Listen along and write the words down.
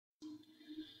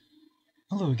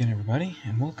Hello again, everybody,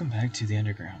 and welcome back to the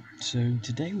Underground. So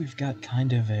today we've got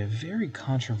kind of a very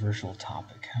controversial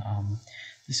topic.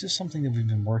 This is something that we've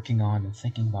been working on and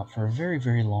thinking about for a very,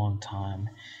 very long time,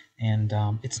 and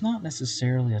it's not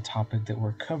necessarily a topic that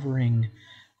we're covering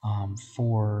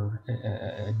for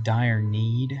a dire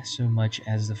need so much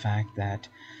as the fact that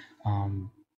um,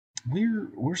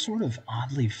 we're sort of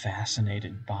oddly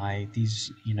fascinated by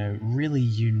these really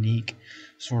unique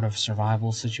sort of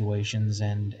survival situations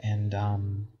and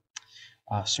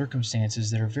circumstances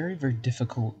that are very, very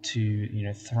difficult to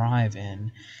thrive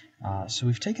in. So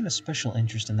we've taken a special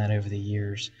interest in that over the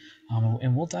years,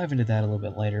 and we'll dive into that a little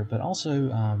bit later. But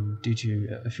also due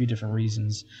to a few different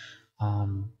reasons,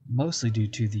 mostly due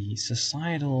to the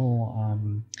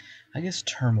societal, I guess,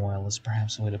 turmoil is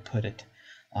perhaps the way to put it,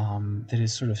 that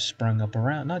has sort of sprung up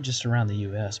around, not just around the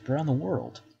U.S., but around the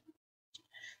world.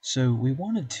 So we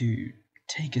wanted to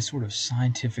take a sort of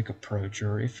scientific approach,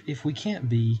 or if we can't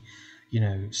be,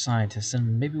 scientists,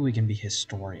 then maybe we can be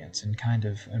historians and kind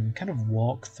of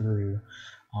walk through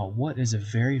what is a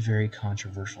very, very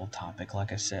controversial topic,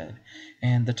 like I said.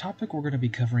 And the topic we're going to be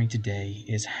covering today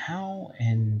is how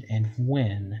and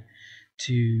when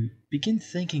to begin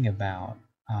thinking about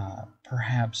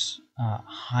perhaps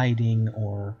hiding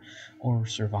or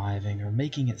surviving or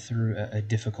making it through a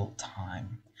difficult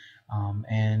time.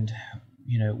 And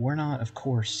we're not, of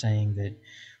course, saying that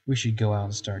we should go out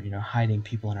and start hiding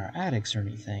people in our attics or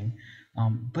anything.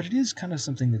 But it is kind of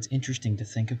something that's interesting to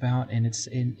think about,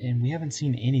 and we haven't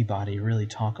seen anybody really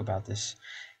talk about this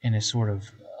in a sort of,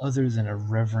 other than a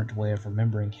reverent way of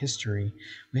remembering history,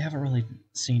 we haven't really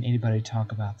seen anybody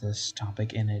talk about this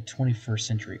topic in a 21st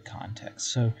century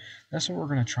context. So that's what we're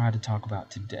going to try to talk about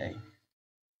today.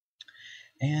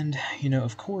 And,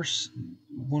 of course,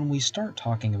 when we start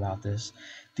talking about this,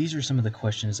 these are some of the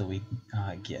questions that we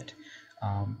get.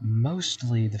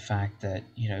 Mostly the fact that,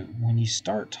 when you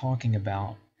start talking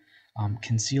about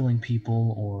concealing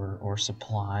people or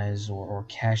supplies or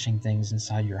caching things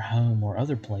inside your home or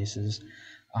other places,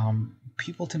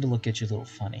 people tend to look at you a little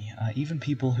funny. Even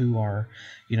people who are,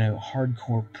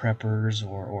 hardcore preppers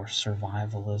or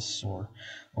survivalists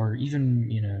or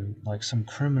even, like some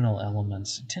criminal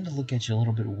elements tend to look at you a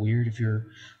little bit weird if you're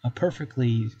a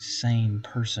perfectly sane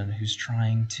person who's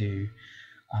trying to,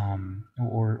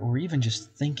 or even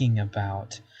just thinking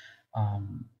about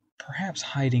perhaps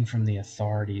hiding from the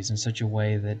authorities in such a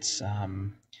way that's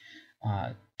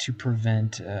to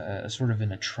prevent a sort of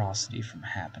an atrocity from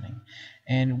happening.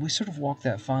 And we sort of walk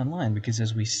that fine line because,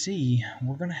 as we see,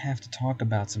 we're going to have to talk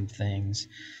about some things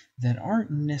that aren't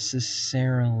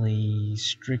necessarily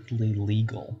strictly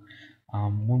legal.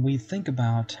 When we think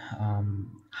about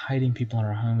hiding people in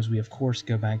our homes, we of course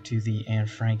go back to the Anne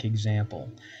Frank example.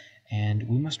 And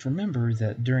we must remember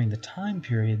that during the time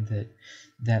period that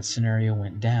that scenario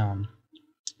went down,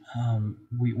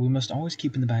 we must always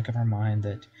keep in the back of our mind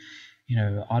that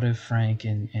Otto Frank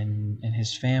and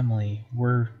his family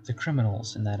were the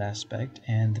criminals in that aspect,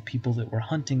 and the people that were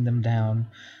hunting them down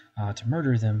to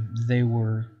murder them, they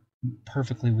were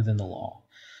perfectly within the law.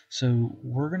 So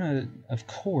we're going to, of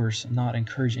course, not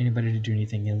encourage anybody to do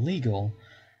anything illegal,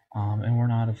 and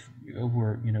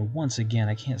we're once again,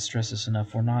 I can't stress this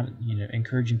enough, we're not,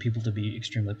 encouraging people to be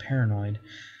extremely paranoid.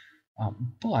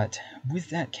 But with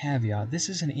that caveat, this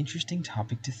is an interesting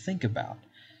topic to think about.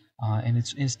 And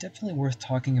it's definitely worth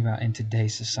talking about in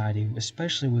today's society,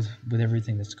 especially with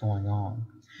everything that's going on.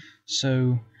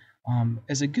 So,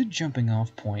 as a good jumping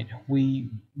off point,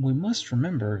 we must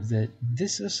remember that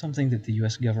this is something that the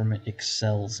U.S. government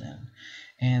excels in,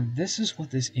 and this is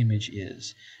what this image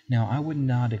is. Now, I would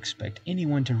not expect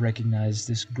anyone to recognize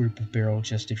this group of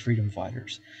barrel-chested freedom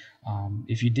fighters.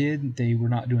 If you did, they were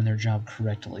not doing their job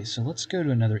correctly. So let's go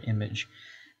to another image.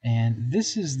 And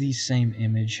this is the same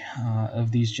image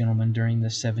of these gentlemen during the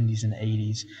 70s and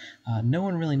 80s. No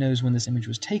one really knows when this image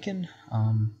was taken,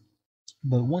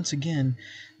 but once again,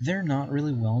 they're not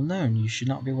really well known. You should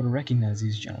not be able to recognize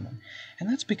these gentlemen. And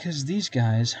that's because these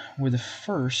guys were the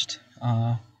first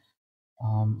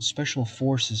special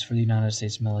forces for the United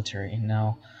States military.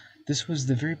 Now, this was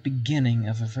the very beginning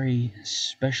of a very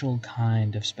special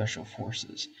kind of special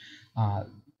forces.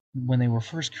 When they were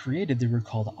first created, they were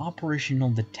called operational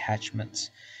detachments.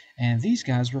 And these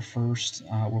guys were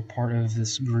part of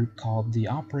this group called the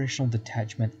Operational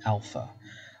Detachment Alpha.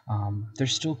 They're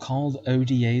still called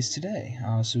ODAs today.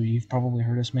 So you've probably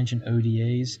heard us mention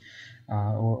ODAs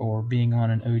or being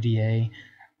on an ODA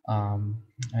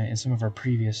in some of our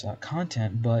previous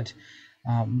content. But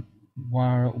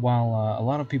while a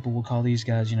lot of people will call these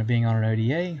guys, being on an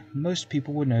ODA, most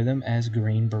people would know them as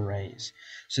Green Berets.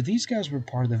 So these guys were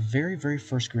part of the very, very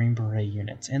first Green Beret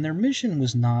units, and their mission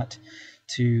was not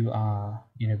to,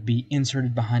 be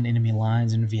inserted behind enemy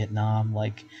lines in Vietnam,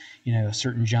 like, a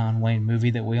certain John Wayne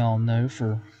movie that we all know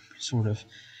for sort of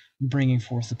bringing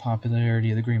forth the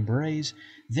popularity of the Green Berets.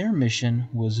 Their mission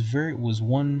was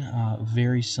one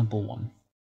very simple one.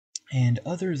 And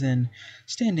other than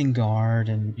standing guard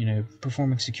and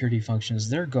performing security functions,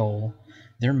 their goal,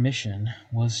 their mission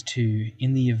was to,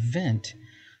 in the event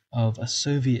of a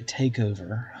Soviet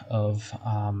takeover of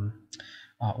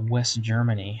West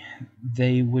Germany,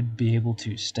 they would be able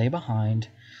to stay behind,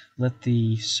 let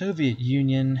the Soviet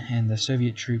Union and the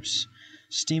Soviet troops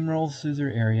steamroll through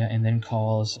their area, and then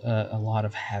cause a lot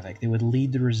of havoc. They would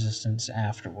lead the resistance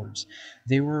afterwards.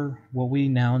 They were what we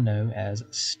now know as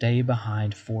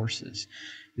stay-behind forces.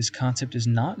 This concept is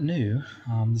not new.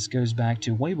 This goes back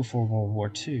to way before World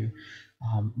War II.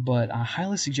 But I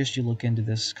highly suggest you look into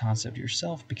this concept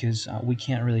yourself, because we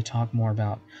can't really talk more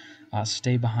about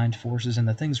stay-behind forces and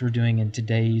the things we're doing in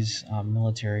today's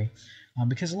military,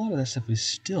 because a lot of that stuff is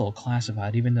still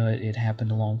classified, even though it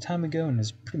happened a long time ago and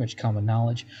is pretty much common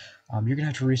knowledge. You're going to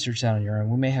have to research that on your own.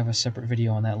 We may have a separate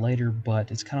video on that later,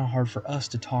 but it's kind of hard for us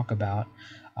to talk about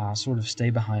sort of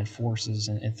stay-behind forces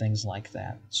and things like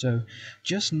that. So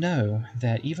just know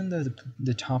that even though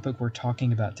the topic we're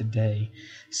talking about today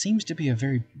seems to be a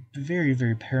very, very,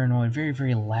 very paranoid, very,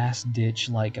 very last-ditch,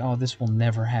 like, oh, this will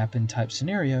never happen type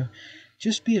scenario,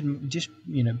 just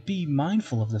be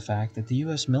mindful of the fact that the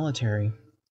U.S. military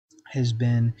has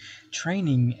been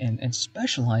training and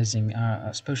specializing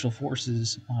special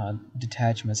forces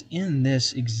detachments in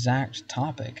this exact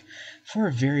topic for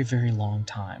a very, very long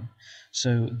time.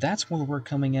 So that's where we're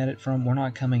coming at it from. We're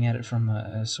not coming at it from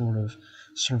a sort of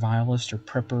survivalist or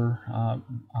prepper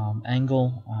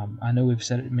angle. I know we've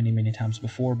said it many, many times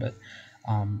before, but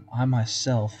I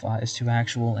myself, as to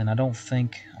actual, and I don't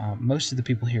think most of the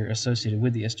people here associated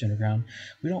with the S Underground,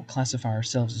 we don't classify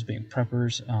ourselves as being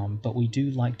preppers, but we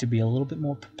do like to be a little bit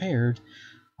more prepared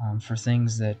for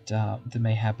things that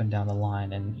may happen down the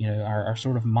line. And our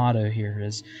sort of motto here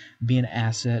is be an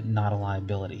asset, not a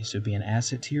liability. So be an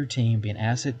asset to your team, be an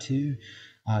asset to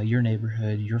your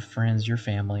neighborhood, your friends, your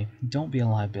family. Don't be a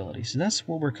liability. So that's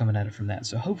where we're coming at it from that.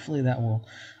 So hopefully that will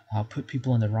put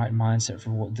people in the right mindset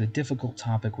for the difficult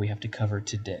topic we have to cover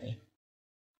today.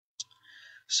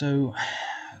 So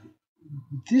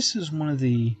this is one of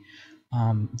the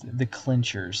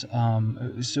clinchers.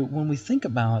 So when we think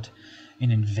about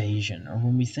an invasion, or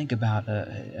when we think about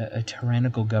a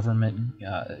tyrannical government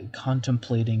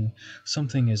contemplating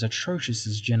something as atrocious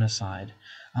as genocide,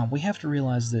 we have to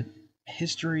realize that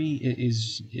history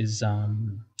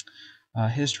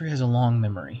history has a long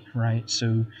memory, right?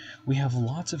 So we have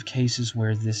lots of cases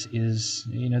where this is,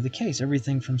 the case.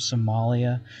 Everything from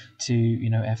Somalia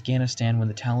to, Afghanistan when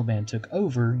the Taliban took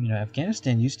over.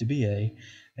 Afghanistan used to be a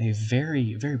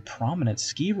very, very prominent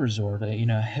ski resort,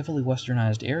 a heavily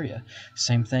westernized area.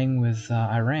 Same thing with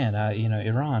Iran,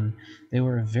 Iran. They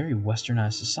were a very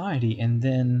westernized society, and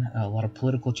then a lot of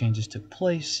political changes took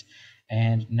place,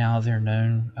 and now they're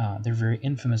known, they're very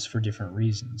infamous for different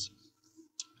reasons.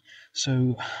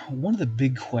 So one of the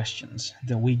big questions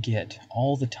that we get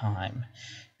all the time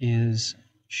is,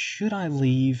 should I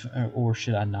leave or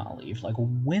should I not leave? Like,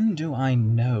 when do I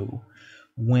know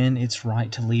when it's right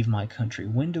to leave my country?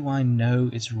 When do I know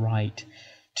it's right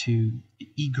to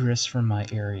egress from my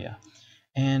area?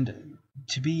 And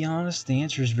to be honest, the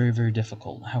answer is very, very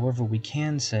difficult. However, we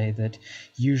can say that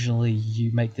usually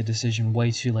you make the decision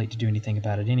way too late to do anything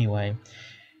about it anyway.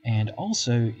 And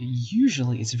also,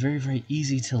 usually it's very, very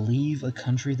easy to leave a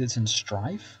country that's in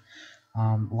strife.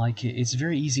 Like, it's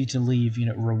very easy to leave,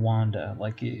 Rwanda.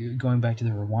 Like, going back to the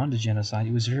Rwanda genocide,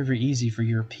 it was very, very easy for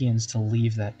Europeans to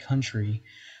leave that country.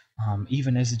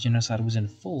 Even as the genocide was in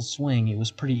full swing, it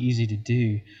was pretty easy to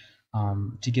do,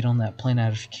 to get on that plane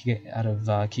out of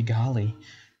Kigali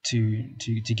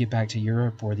to get back to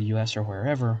Europe or the US or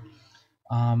wherever.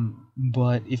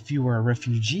 But if you were a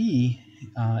refugee,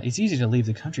 it's easy to leave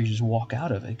the country, just walk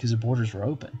out of it because the borders were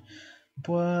open.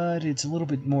 But it's a little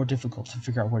bit more difficult to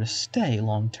figure out where to stay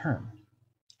long term.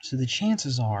 So the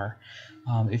chances are,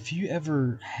 if you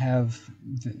ever have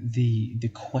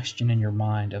the question in your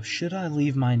mind of, should I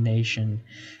leave my nation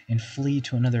and flee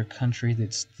to another country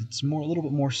that's a little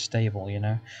bit more stable,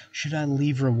 should I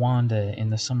leave Rwanda in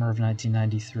the summer of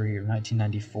 1993 or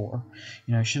 1994?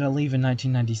 Should I leave in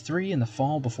 1993 in the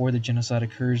fall before the genocide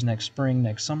occurs next spring,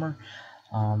 next summer?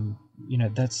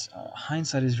 That's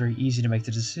hindsight is very easy to make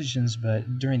the decisions,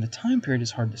 but during the time period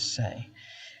it's hard to say.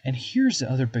 And here's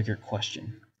the other bigger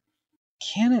question.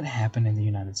 Can it happen in the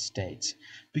United States?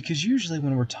 Because usually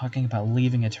when we're talking about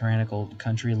leaving a tyrannical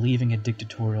country, leaving a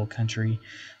dictatorial country,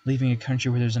 leaving a country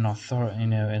where there's an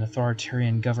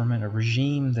authoritarian government, a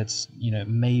regime that's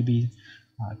maybe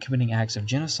committing acts of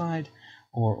genocide,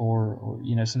 or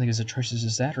something as atrocious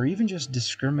as that, or even just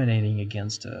discriminating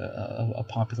against a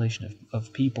population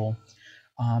of people,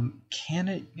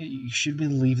 should we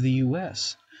leave the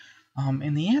U.S.?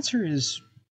 And the answer is,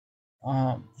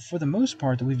 for the most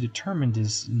part, that we've determined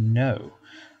is no.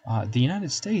 The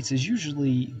United States is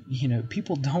usually,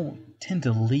 people don't tend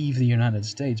to leave the United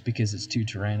States because it's too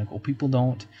tyrannical. People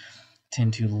don't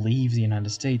tend to leave the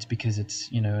United States because it's,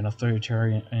 an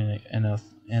authoritarian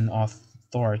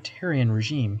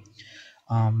regime.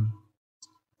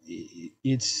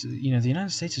 It's, the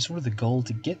United States is sort of the goal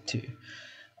to get to.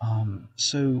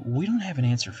 So we don't have an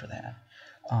answer for that.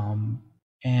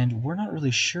 And we're not really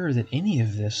sure that any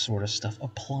of this sort of stuff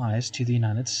applies to the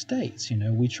United States.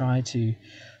 We try to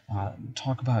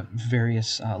talk about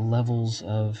various levels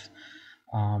of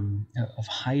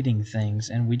hiding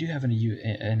things, and we do have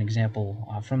an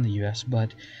example from the U.S.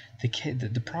 But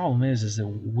the problem is that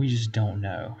we just don't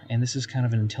know, and this is kind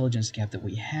of an intelligence gap that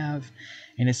we have.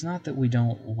 And it's not that we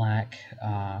don't lack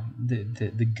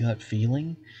the gut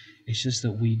feeling; it's just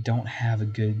that we don't have a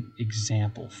good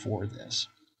example for this.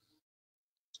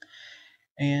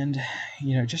 And,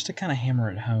 just to kind of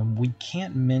hammer it home, we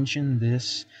can't mention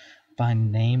this by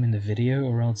name in the video,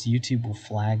 or else YouTube will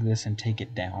flag this and take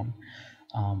it down.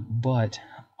 But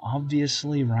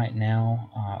obviously right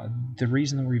now, the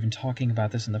reason that we're even talking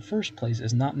about this in the first place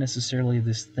is not necessarily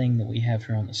this thing that we have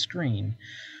here on the screen,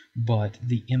 but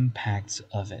the impacts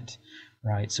of it,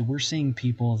 right? So we're seeing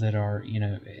people that are,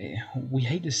 we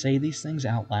hate to say these things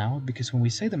out loud, because when we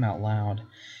say them out loud,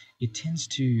 it tends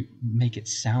to make it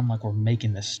sound like we're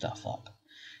making this stuff up.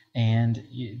 And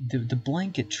the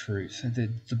blanket truth, the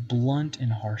blunt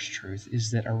and harsh truth, is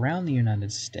that around the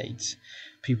United States,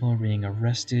 people are being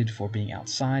arrested for being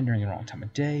outside during the wrong time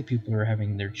of day. People are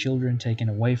having their children taken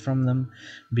away from them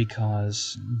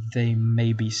because they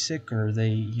may be sick, or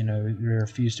they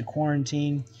refuse to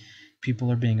quarantine.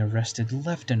 People are being arrested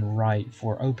left and right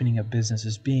for opening up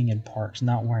businesses, being in parks,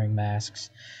 not wearing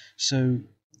masks. So,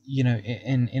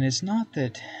 and it's not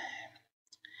that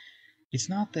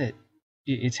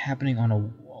it's happening on a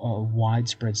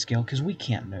widespread scale, because we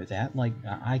can't know that. Like,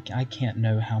 I can't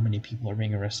know how many people are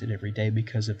being arrested every day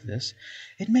because of this.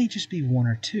 It may just be one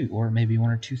or two, or maybe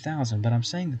 1 or 2,000. But I'm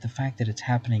saying that the fact that it's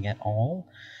happening at all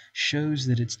shows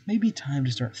that it's maybe time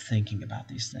to start thinking about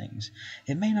these things.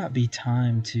 It may not be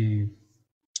time to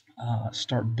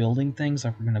start building things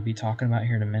like we're going to be talking about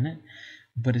here in a minute,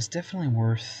 but it's definitely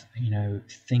worth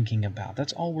thinking about.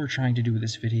 That's all we're trying to do with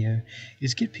this video,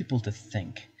 is get people to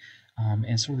think,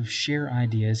 and sort of share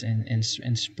ideas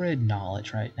and spread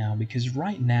knowledge right now. Because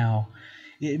right now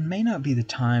it may not be the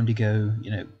time to go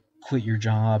quit your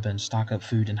job and stock up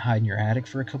food and hide in your attic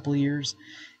for a couple of years.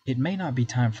 It may not be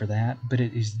time for that, but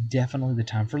it is definitely the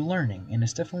time for learning, and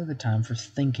it's definitely the time for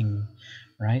thinking,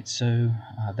 right? So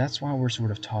that's why we're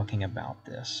sort of talking about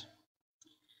this.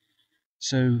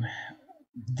 So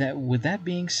with that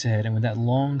being said, and with that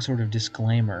long sort of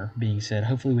disclaimer being said,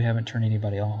 hopefully we haven't turned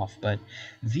anybody off, but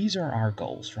these are our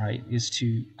goals, right? Is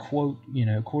to quote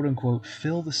unquote,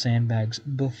 fill the sandbags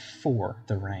before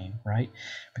the rain, right?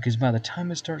 Because by the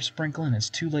time it starts sprinkling,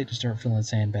 it's too late to start filling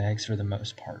sandbags for the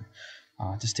most part,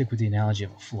 to stick with the analogy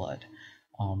of a flood.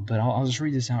 But I'll just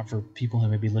read this out for people who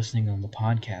may be listening on the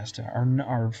podcast.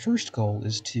 Our first goal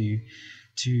is to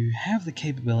have the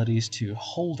capabilities to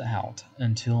hold out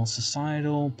until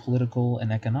societal, political,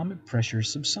 and economic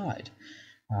pressures subside,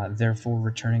 therefore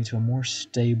returning to a more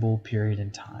stable period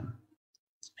in time.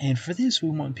 And for this, we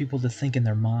want people to think in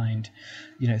their mind,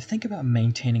 think about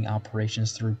maintaining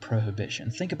operations through prohibition.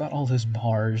 Think about all those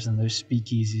bars and those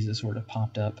speakeasies that sort of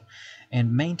popped up,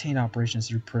 and maintain operations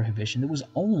through prohibition. It was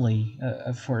only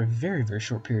for a very, very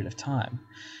short period of time.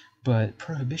 But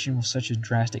prohibition was such a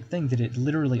drastic thing that it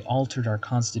literally altered our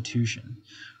Constitution,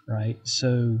 right?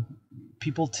 So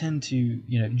people tend to,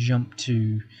 jump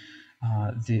to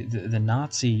the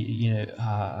Nazi,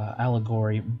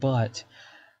 allegory, but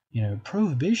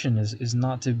prohibition is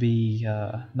not to be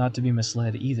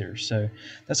misled either. So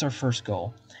that's our first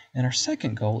goal. And our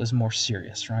second goal is more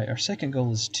serious, right? Our second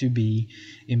goal is to be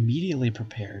immediately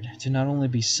prepared to not only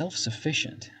be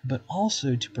self-sufficient, but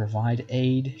also to provide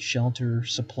aid, shelter,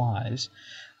 supplies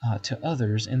to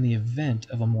others in the event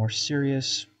of a more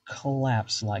serious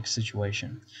collapse-like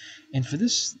situation. And for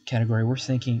this category, we're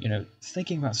thinking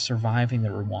about surviving the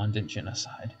Rwandan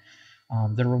genocide.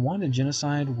 The Rwandan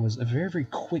genocide was a very, very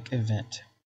quick event.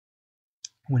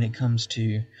 when it comes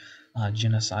to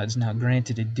genocides. Now,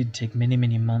 granted, it did take many,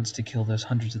 many months to kill those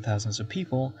hundreds of thousands of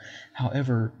people.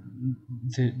 However,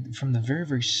 from the very,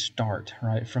 very start,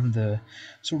 right, from the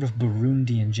sort of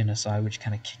Burundian genocide, which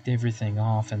kind of kicked everything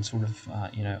off and sort of,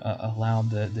 allowed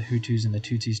the Hutus and the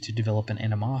Tutsis to develop an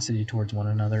animosity towards one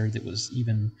another that was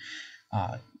even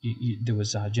that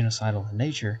was genocidal in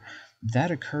nature.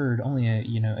 That occurred only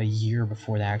a year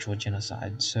before the actual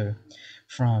genocide. So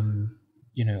from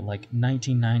like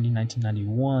 1990,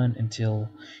 1991 until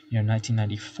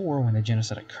 1994 when the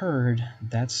genocide occurred,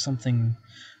 that's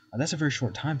a very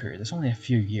short time period. That's only a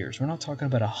few years. We're not talking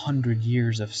about 100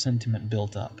 years of sentiment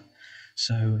built up.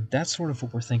 So that's sort of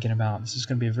what we're thinking about. This is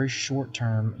going to be a very short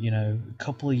term, a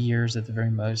couple of years at the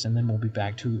very most, and then we'll be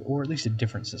back to, or at least a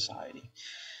different society.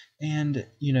 And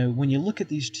when you look at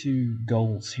these two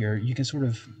goals here, you can sort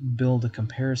of build a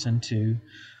comparison to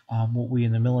what we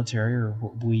in the military, or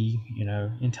what we,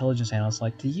 intelligence analysts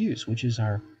like to use, which is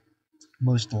our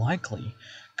most likely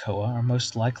COA, our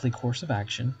most likely course of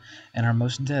action, and our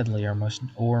most deadly, our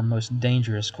most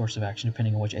dangerous course of action,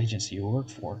 depending on which agency you work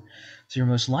for. So your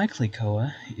most likely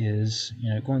COA is,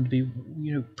 going to be,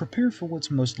 prepared for what's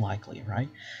most likely, right?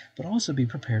 But also be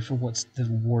prepared for what's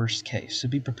the worst case. So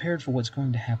be prepared for what's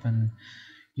going to happen,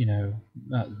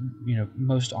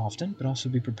 most often, but also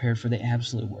be prepared for the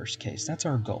absolute worst case. That's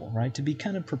our goal, right? To be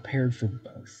kind of prepared for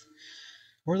both,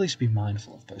 or at least be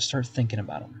mindful of both. Start thinking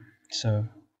about them. So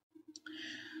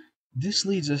this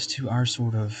leads us to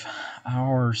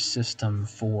our system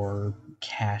for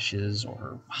caches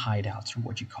or hideouts, or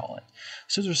what you call it.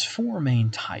 So there's four main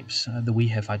types that we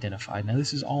have identified. Now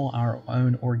this is all our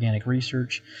own organic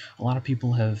research. A lot of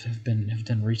people have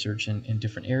done research in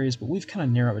different areas, but we've kind of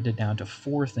narrowed it down to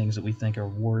four things that we think are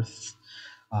worth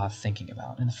thinking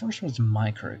about. And the first one is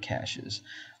micro caches.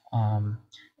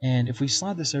 And if we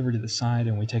slide this over to the side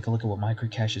and we take a look at what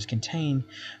microcaches contain,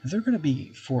 they're going to be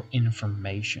for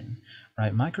information,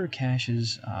 right?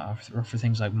 Microcaches are for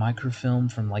things like microfilm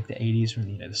from like the 80s, from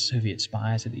the Soviet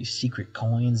spies, had these secret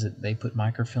coins that they put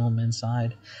microfilm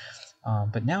inside.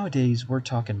 But nowadays we're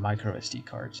talking micro SD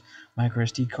cards. Micro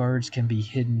SD cards can be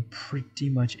hidden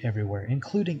pretty much everywhere,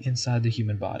 including inside the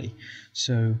human body.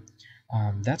 So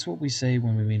that's what we say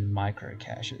when we mean micro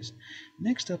caches.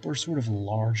 Next up are sort of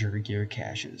larger gear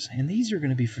caches, and these are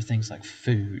going to be for things like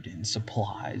food and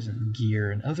supplies and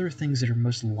gear and other things that are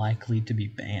most likely to be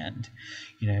banned.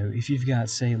 If you've got,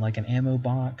 say, like an ammo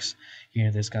box,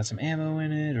 that's got some ammo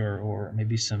in it, or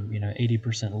maybe some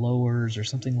 80% lowers or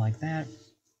something like that.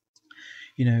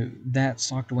 That's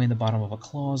socked away in the bottom of a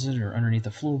closet or underneath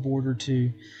a floorboard or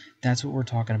two. That's what we're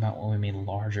talking about when we mean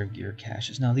larger gear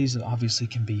caches. Now, these obviously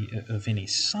can be of any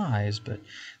size, but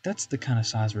that's the kind of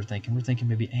size we're thinking. We're thinking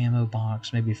maybe ammo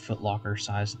box, maybe Foot Locker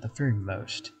size at the very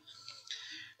most.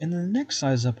 And then the next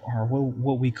size up are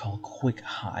what we call quick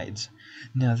hides.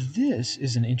 Now, this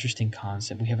is an interesting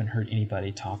concept we haven't heard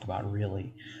anybody talk about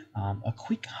really. A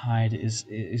quick hide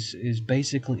is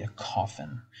basically a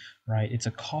coffin, right? It's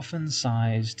a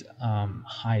coffin-sized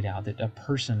hideout that a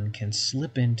person can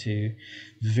slip into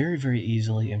very, very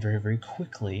easily and very, very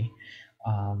quickly,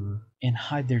 and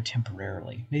hide there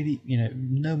temporarily. Maybe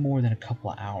no more than a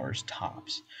couple of hours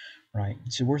tops. Right,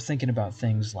 so we're thinking about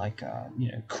things like,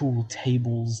 cool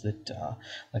tables that,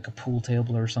 like a pool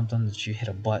table or something, that you hit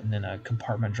a button and a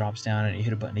compartment drops down, and you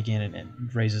hit a button again and it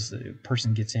raises, the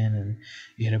person gets in, and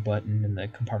you hit a button and the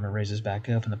compartment raises back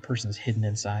up and the person's hidden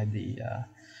inside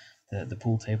the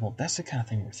pool table. That's the kind of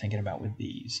thing we're thinking about with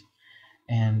these.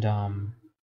 And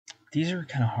these are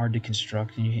kind of hard to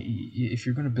construct, and if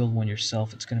you're going to build one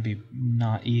yourself, it's going to be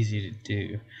not easy to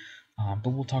do,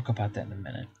 but we'll talk about that in a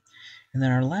minute. And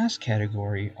then our last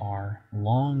category are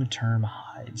long-term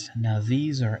hides. Now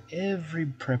these are every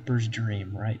prepper's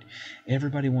dream, right?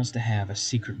 Everybody wants to have a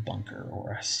secret bunker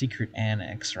or a secret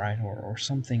annex, right? Or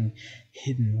something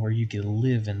hidden where you could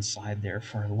live inside there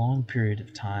for a long period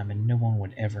of time and no one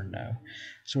would ever know.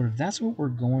 Sort of that's what we're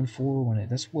going for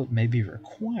that's what may be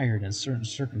required in certain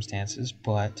circumstances,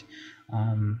 but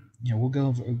we'll go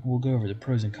over the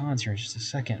pros and cons here in just a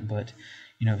second, but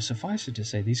suffice it to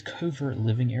say, these covert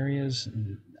living areas,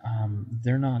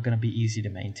 they're not going to be easy to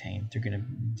maintain.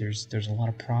 There's a lot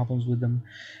of problems with them,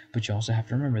 but you also have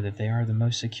to remember that they are the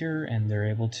most secure and they're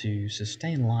able to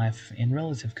sustain life in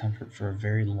relative comfort for a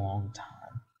very long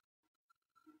time.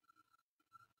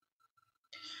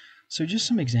 So just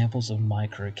some examples of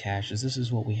micro caches. This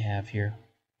is what we have here.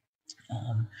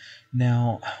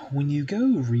 Now, when you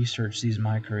go research these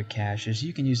micro caches,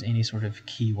 you can use any sort of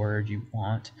keyword you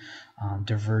want.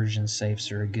 Diversion safes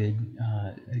are a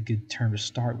good term to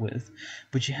start with,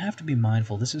 but you have to be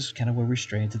mindful. This is kind of where we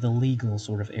stray into the legal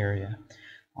sort of area.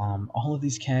 All of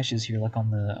these caches here, like on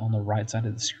the right side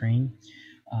of the screen,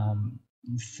 um,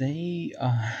 they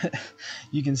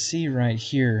you can see right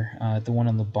here, the one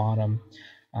on the bottom.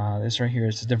 This right here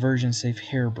is a diversion safe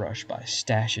hairbrush by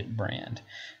Stash It brand.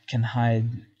 Can hide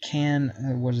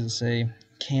what does it say?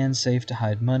 Can safe to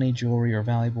hide money, jewelry, or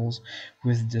valuables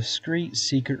with discreet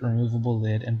secret removable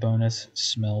lid and bonus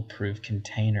smell proof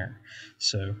container.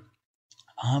 So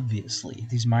obviously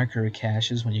these micro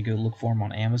caches, when you go look for them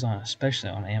on Amazon, especially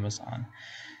on Amazon,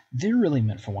 they're really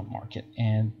meant for one market,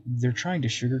 and they're trying to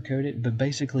sugarcoat it, but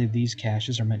basically these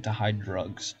caches are meant to hide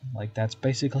drugs. Like, that's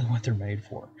basically what they're made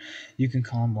for. You can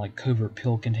call them like covert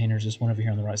pill containers. This one over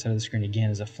here on the right side of the screen again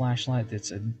is a flashlight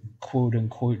that's a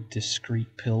quote-unquote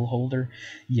discreet pill holder.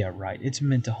 Yeah, right. It's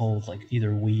meant to hold like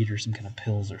either weed or some kind of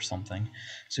pills or something.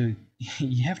 So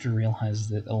you have to realize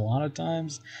that a lot of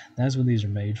times that's what these are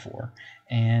made for.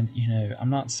 And, I'm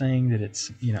not saying that it's,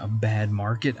 a bad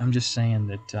market. I'm just saying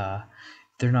that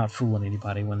they're not fooling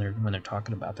anybody when they're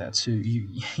talking about that. So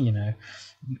you know,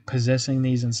 possessing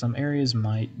these in some areas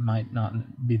might not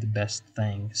be the best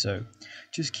thing. So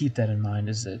just keep that in mind.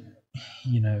 Is that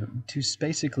to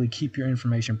basically keep your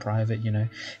information private.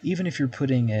 Even if you're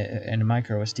putting a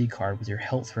micro SD card with your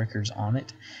health records on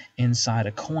it inside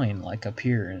a coin, like up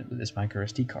here with this micro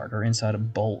SD card, or inside a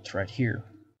bolt right here,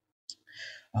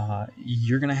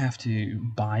 you're going to have to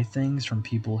buy things from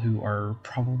people who are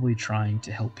probably trying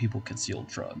to help people conceal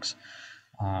drugs.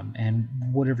 And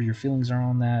whatever your feelings are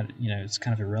on that, it's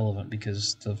kind of irrelevant,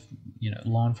 because the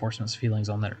law enforcement's feelings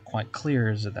on that are quite clear,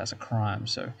 is that that's a crime.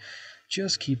 So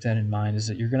just keep that in mind, is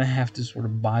that you're going to have to sort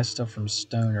of buy stuff from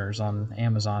stoners on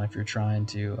Amazon if you're trying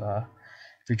to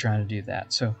do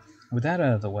that. So with that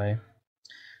out of the way,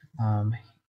 um,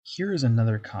 here is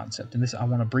another concept, and this I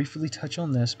want to briefly touch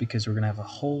on this because we're going to have a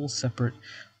whole separate,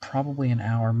 probably an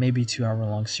hour, maybe 2 hour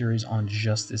long series on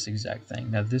just this exact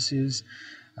thing. Now, this is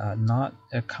not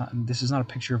a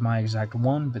picture of my exact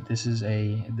one, but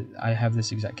I have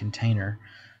this exact container.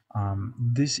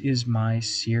 This is my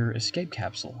Seer escape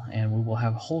capsule, and we will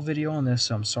have a whole video on this,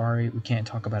 so I'm sorry we can't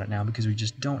talk about it now because we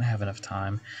just don't have enough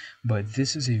time. But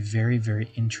this is a very, very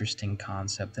interesting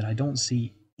concept that I don't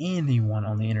see anyone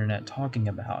on the internet talking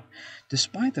about,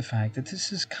 despite the fact that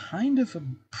this is kind of a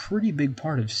pretty big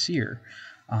part of Seer.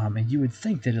 And you would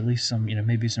think that at least some,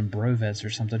 maybe some bro vets or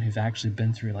something who've actually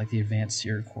been through like the advanced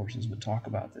Seer courses would talk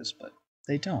about this, but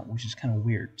they don't, which is kind of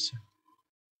weird.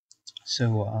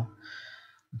 So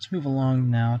let's move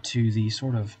along now to the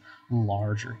sort of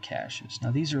larger caches. Now,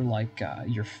 these are like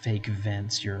your fake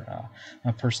vents.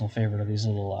 My personal favorite are these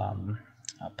little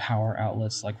power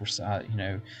outlets, like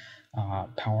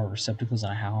power receptacles in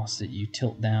a house that you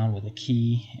tilt down with a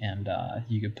key, and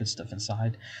you could put stuff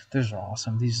inside. Those are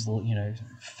awesome. These little,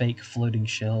 fake floating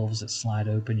shelves that slide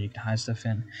open, you can hide stuff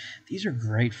in. These are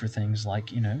great for things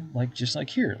like, just like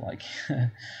here, like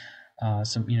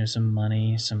some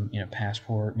money, some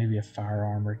passport, maybe a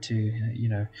firearm or two.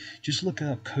 Just look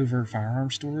up covert firearm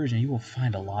storage, and you will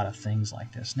find a lot of things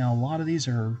like this. Now, a lot of these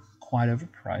are quite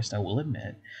overpriced, I will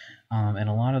admit, and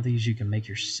a lot of these you can make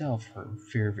yourself for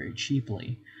very, very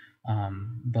cheaply.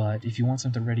 But if you want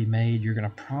something ready made, you're gonna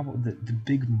probably the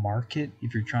big market,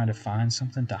 if you're trying to find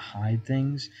something to hide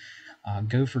things.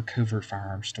 Go for covert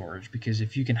firearm storage, because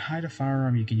if you can hide a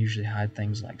firearm, you can usually hide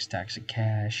things like stacks of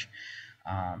cash,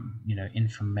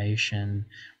 information,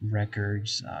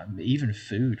 records, even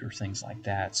food or things like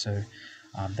that. So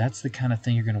that's the kind of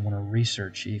thing you're going to want to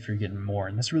research if you're getting more.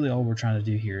 And that's really all we're trying to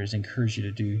do here, is encourage you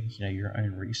to do your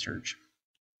own research.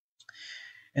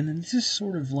 And then this is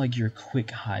sort of like your quick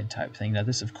hide type thing. Now,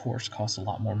 this of course costs a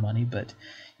lot more money, but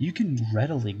you can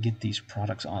readily get these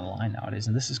products online nowadays.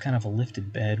 And this is kind of a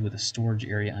lifted bed with a storage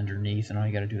area underneath, and all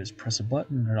you got to do is press a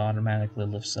button and it automatically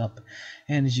lifts up.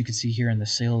 And as you can see here in the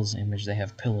sales image, they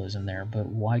have pillows in there. But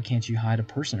why can't you hide a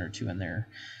person or two in there?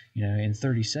 In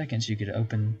 30 seconds you could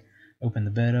open the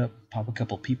bed up, pop a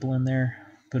couple people in there,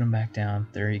 put them back down.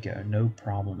 There you go, no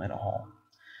problem at all.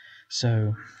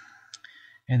 So,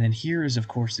 and then here is, of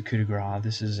course, the coup de grace.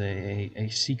 This is a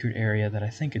secret area that I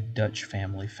think a Dutch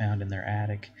family found in their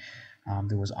attic,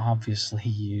 that was obviously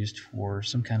used for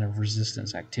some kind of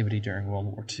resistance activity during World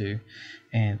War II.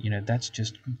 And, that's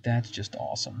just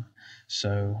awesome.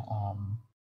 So,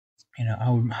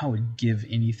 I would give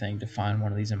anything to find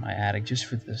one of these in my attic, just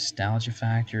for the nostalgia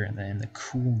factor and the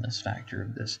coolness factor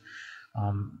of this.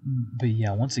 But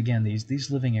yeah, once again, these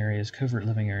living areas, covert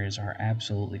living areas, are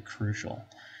absolutely crucial.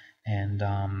 And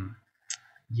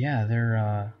yeah,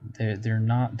 they're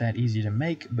not that easy to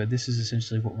make, but this is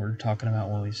essentially what we're talking about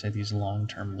when we say these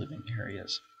long-term living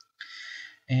areas.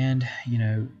 And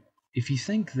if you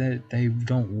think that they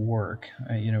don't work,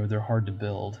 they're hard to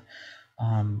build,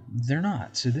 they're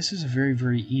not. So this is a very,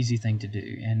 very easy thing to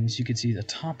do. And as you can see, the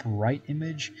top right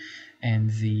image and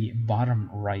the bottom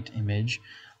right image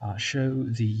show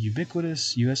the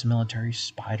ubiquitous U.S. military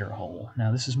spider hole.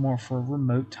 Now, this is more for a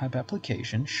remote type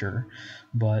application, sure,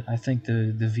 but I think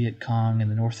the Viet Cong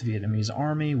and the North Vietnamese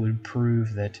Army would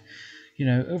prove that,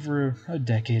 over a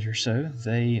decade or so,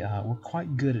 they were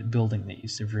quite good at building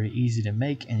these. They're very easy to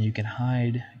make, and you can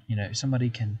hide.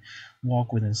 Somebody can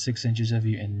walk within 6 inches of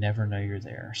you and never know you're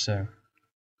there. So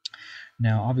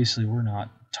now, obviously, we're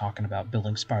not talking about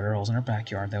building spider holes in our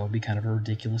backyard. That would be kind of a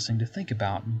ridiculous thing to think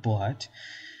about. But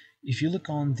if you look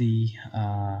on the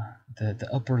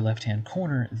upper left-hand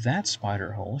corner, that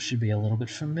spider hole should be a little bit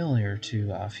familiar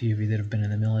to a few of you that have been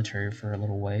in the military for a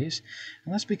little ways,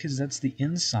 and that's because that's the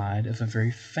inside of a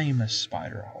very famous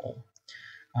spider hole.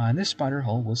 And this spider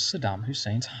hole was Saddam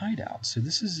Hussein's hideout. So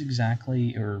this is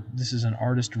this is an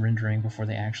artist rendering before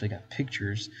they actually got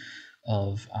pictures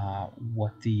of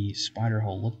what the spider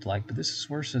hole looked like. But this is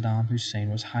where Saddam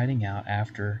Hussein was hiding out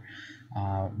after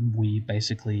we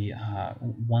basically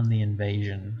won the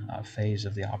invasion phase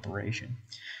of the operation.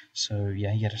 So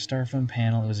yeah, he had a styrofoam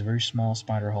panel. It was a very small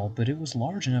spider hole, but it was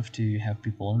large enough to have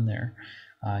people in there.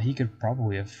 He could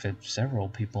probably have fit several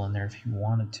people in there if he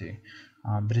wanted to.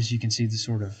 But as you can see, the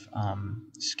sort of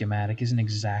schematic isn't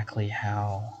exactly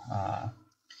how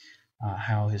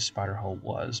his spider hole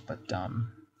was, but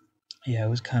yeah, it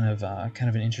was kind of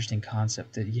an interesting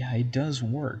concept that, yeah, it does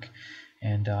work.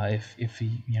 And if the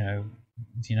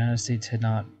United States had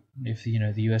not, if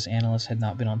the U.S. analysts had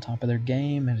not been on top of their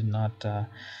game and had not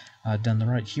done the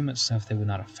right human stuff, they would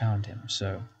not have found him.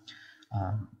 So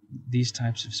these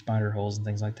types of spider holes and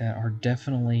things like that are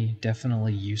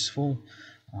definitely useful.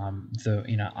 Though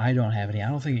I don't have any. I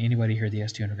don't think anybody here at the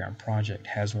S2 Underground Project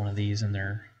has one of these in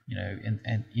their in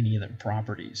any of their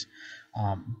properties.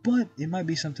 But it might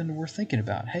be something worth thinking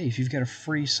about. Hey, if you've got a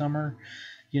free summer,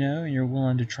 and you're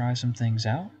willing to try some things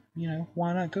out,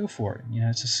 why not go for it?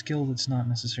 It's a skill that's not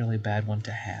necessarily a bad one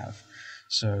to have.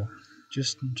 So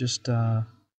just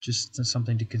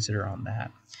something to consider on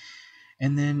that.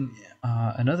 And then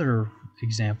another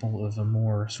example of a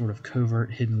more sort of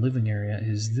covert hidden living area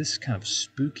is this kind of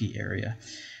spooky area.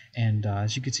 And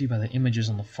as you can see by the images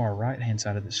on the far right hand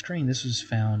side of the screen, this was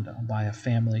found by a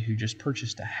family who just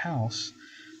purchased a house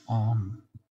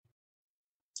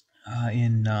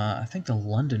in I think the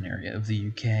London area of the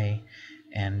UK,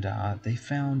 and they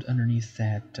found underneath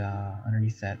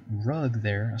that rug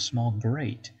there a small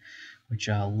grate, which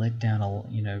led down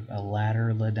a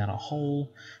ladder, led down a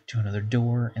hole to another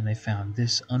door, and they found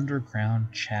this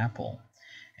underground chapel.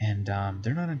 And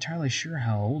they're not entirely sure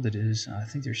how old it is. I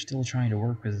think they're still trying to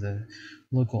work with the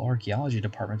local archaeology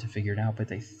department to figure it out, but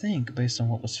they think, based on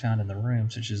what was found in the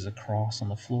room, such as a cross on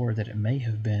the floor, that it may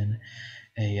have been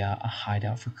a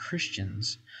hideout for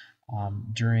Christians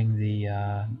during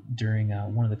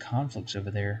one of the conflicts over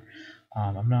there.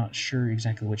 I'm not sure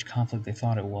exactly which conflict they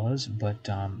thought it was, but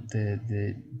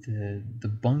the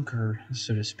bunker,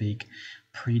 so to speak,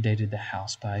 predated the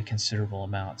house by a considerable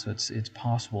amount. So it's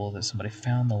possible that somebody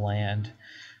found the land,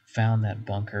 found that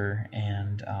bunker,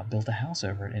 and built a house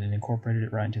over it, and incorporated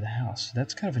it right into the house. So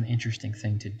that's kind of an interesting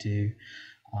thing to do.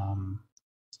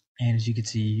 And as you can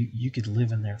see, you could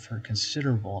live in there for a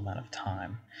considerable amount of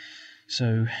time.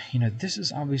 So, this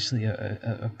is obviously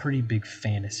a pretty big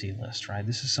fantasy list, right?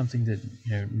 This is something that,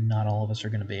 not all of us are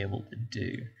going to be able to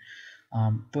do.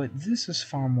 But this is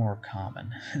far more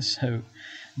common. So,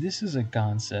 this is a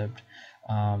concept,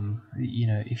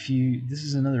 this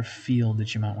is another field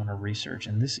that you might want to research,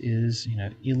 and this is,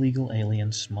 illegal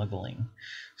alien smuggling.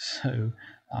 So,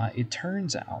 it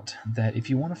turns out that if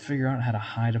you want to figure out how to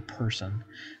hide a person,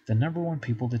 the number one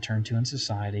people to turn to in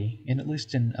society, and at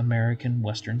least in American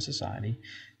Western society,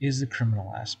 is the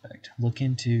criminal aspect. Look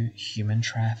into human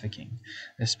trafficking,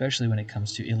 especially when it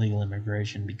comes to illegal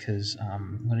immigration, because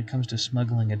when it comes to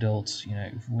smuggling adults,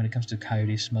 when it comes to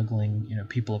coyote smuggling,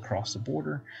 people across the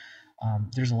border,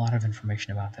 there's a lot of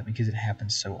information about that because it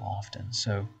happens so often.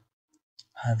 So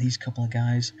these couple of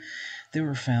guys, they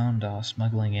were found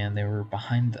smuggling in. They were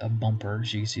behind a bumper,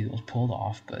 as you can see, that was pulled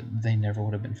off, but they never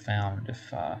would have been found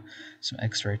if some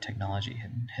X-ray technology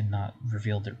had not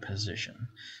revealed their position.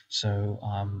 So,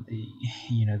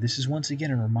 this is once again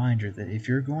a reminder that if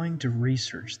you're going to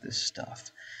research this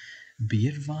stuff, be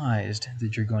advised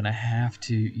that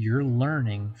you're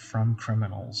learning from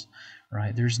criminals,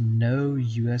 right? There's no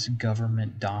U.S.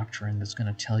 government doctrine that's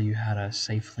going to tell you how to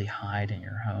safely hide in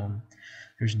your home.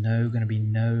 There's going to be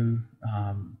no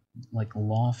like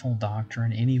lawful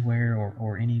doctrine anywhere,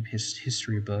 or any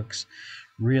history books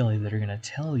really that are going to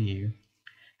tell you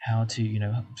how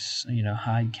to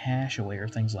hide cash away or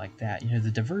things like that. The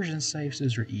diversion safes,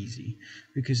 those are easy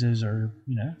because those are,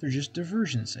 they're just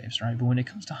diversion safes, right? But when it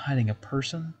comes to hiding a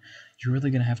person, you're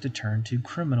really going to have to turn to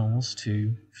criminals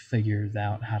to figure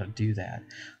out how to do that.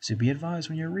 So be advised,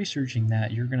 when you're researching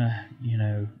that, you're gonna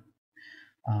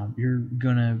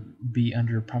be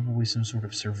under probably some sort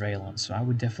of surveillance. So I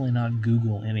would definitely not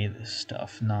Google any of this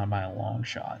stuff, not by a long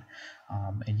shot.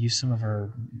 And use some of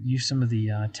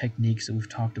the techniques that we've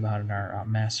talked about in our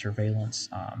mass surveillance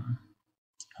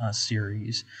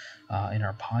series in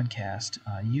our podcast.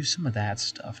 Use some of that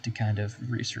stuff to kind of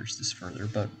research this further,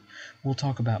 but we'll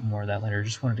talk about more of that later.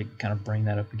 Just wanted to kind of bring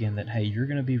that up again, that hey, you're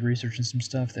going to be researching some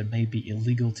stuff that may be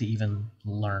illegal to even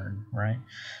learn, right?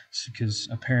 Because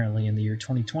apparently in the year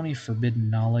 2020, forbidden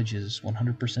knowledge is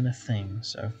 100% a thing.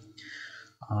 So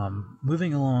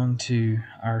moving along to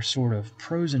our sort of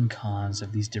pros and cons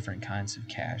of these different kinds of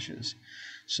caches.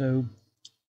 So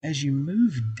as you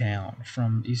move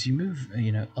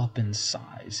up in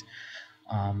size,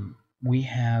 we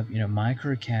have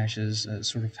micro caches.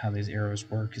 Sort of how these arrows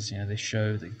work is they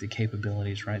show the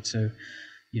capabilities, right? So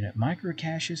micro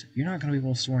caches, you're not going to be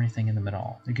able to store anything in them at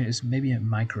all. It's maybe a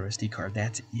micro SD card,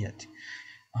 that's it.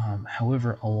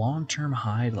 However, a long-term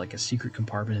hide, like a secret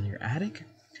compartment in your attic,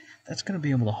 that's going to be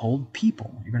able to hold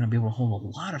people. You're going to be able to hold a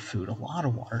lot of food, a lot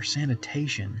of water,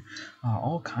 sanitation,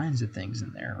 all kinds of things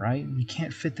in there, right? You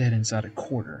can't fit that inside a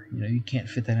quarter. You can't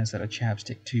fit that inside a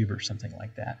chapstick tube or something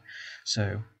like that.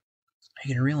 So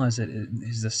you can realize that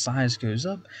as the size goes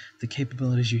up, the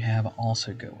capabilities you have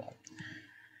also go up.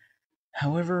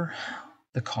 However,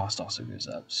 the cost also goes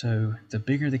up. So the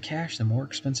bigger the cache, the more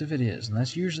expensive it is, and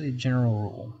that's usually a general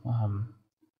rule.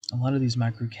 A lot of these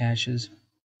micro caches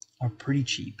are pretty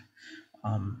cheap.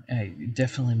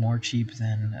 Definitely more cheap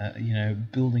than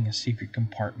building a secret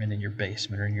compartment in your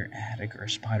basement or in your attic or a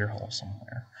spider hole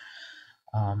somewhere.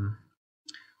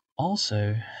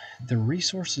 Also, the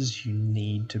resources you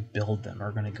need to build them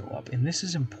are going to go up, and this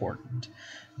is important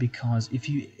because if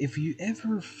you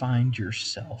ever find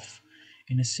yourself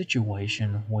in a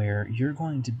situation where you're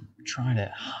going to try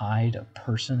to hide a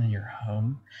person in your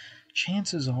home,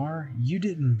 chances are you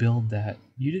didn't build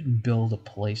a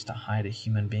place to hide a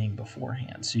human being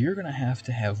beforehand. So you're going to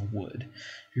have wood,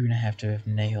 you're going to have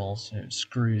nails,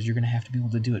 screws, you're going to have to be able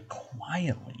to do it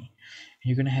quietly, and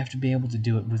you're going to have to be able to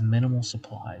do it with minimal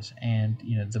supplies. And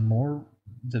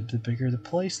the bigger the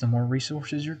place, the more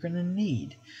resources you're going to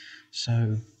need.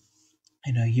 So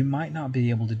you might not be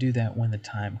able to do that when the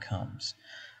time comes.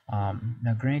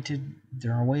 Now, granted,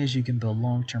 there are ways you can build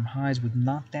long-term hides with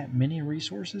not that many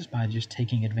resources by just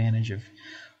taking advantage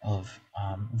of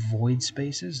void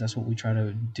spaces. That's what we try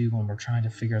to do when we're trying to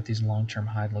figure out these long-term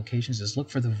hide locations, is look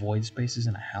for the void spaces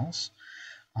in a house.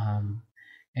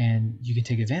 And you can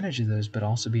take advantage of those, but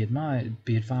also be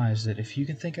advised that if you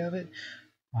can think of it,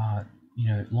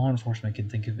 law enforcement can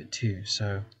think of it too.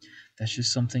 So that's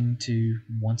just something to,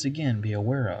 once again, be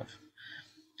aware of.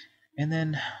 And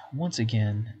then, once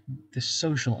again, the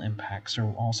social impacts are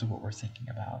also what we're thinking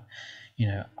about.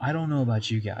 I don't know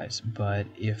about you guys, but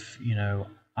if,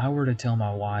 I were to tell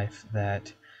my wife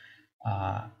that,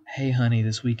 hey, honey,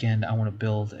 this weekend I want to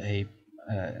build a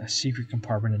secret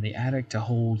compartment in the attic to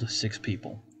hold 6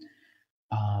 people,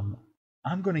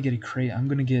 I'm going to get I'm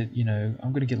going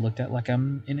to get looked at like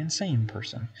I'm an insane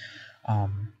person.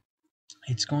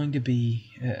 It's going to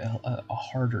be a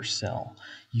harder sell.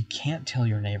 You can't tell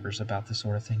your neighbors about this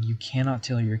sort of thing. You cannot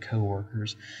tell your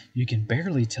coworkers. You can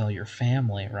barely tell your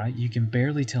family, right? You can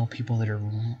barely tell people that are,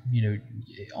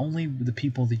 only the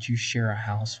people that you share a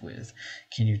house with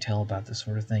can you tell about this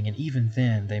sort of thing. And even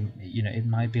then, it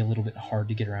might be a little bit hard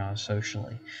to get around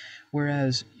socially.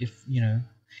 Whereas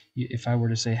if I were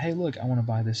to say, hey, look, I want to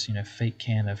buy this, fake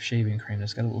can of shaving cream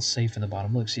that's got a little safe in the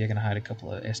bottom. Look, see, I can hide a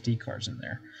couple of SD cards in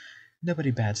there.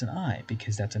 Nobody bats an eye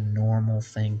because that's a normal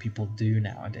thing people do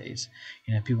nowadays.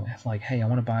 People have like, hey, I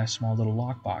want to buy a small little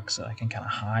lockbox that I can kind of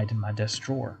hide in my desk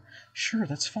drawer. Sure,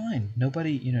 that's fine.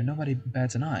 Nobody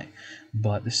bats an eye.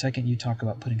 But the second you talk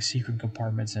about putting secret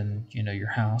compartments in, your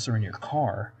house or in your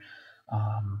car,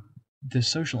 the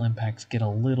social impacts get a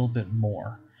little bit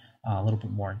more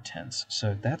intense.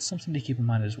 So that's something to keep in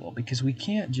mind as well, because we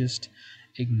can't just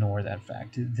ignore that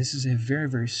fact. This is a very,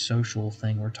 very social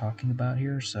thing we're talking about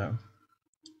here. So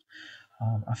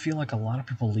I feel like a lot of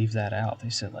people leave that out. They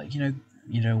said, like, when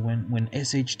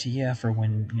SHTF or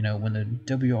when the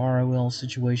WROL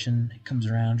situation comes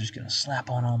around, I'm just gonna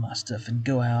slap on all my stuff and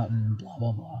go out and blah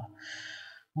blah blah.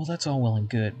 Well, that's all well and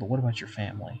good, but what about your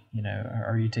family?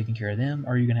 Are you taking care of them?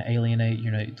 Are you going to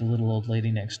alienate, the little old lady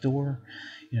next door?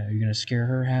 You're going to scare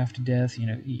her half to death.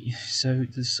 So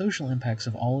the social impacts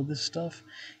of all of this stuff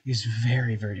is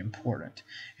very, very important,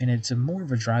 and it's a more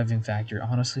of a driving factor,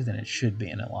 honestly, than it should be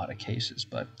in a lot of cases.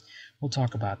 But we'll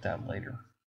talk about that later.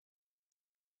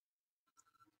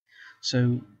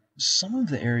 So some of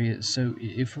the areas, so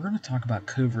if we're going to talk about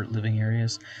covert living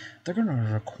areas, they're going to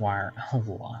require a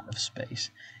lot of space.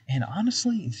 And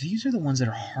honestly, these are the ones that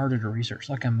are harder to research,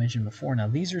 like I mentioned before. Now,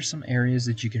 these are some areas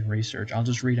that you can research. I'll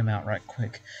just read them out right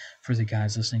quick for the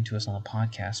guys listening to us on the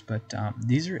podcast. But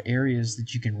these are areas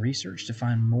that you can research to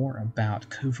find more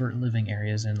about covert living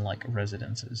areas and like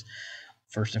residences.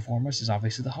 First and foremost is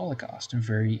obviously the Holocaust, and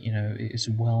it's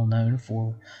well known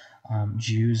for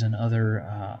Jews and other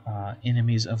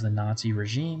enemies of the Nazi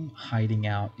regime hiding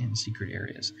out in secret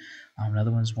areas.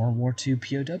 Another one is World War II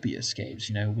POW escapes,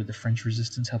 with the French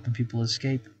resistance helping people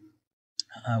escape.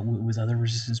 With other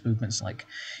resistance movements like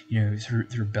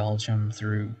through Belgium,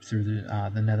 through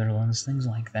the Netherlands, things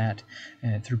like that,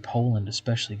 and through Poland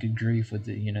especially. Good grief with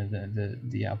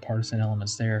the partisan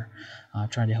elements there,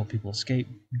 trying to help people escape.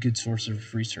 Good source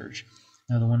of research.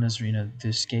 Another one is the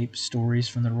escape stories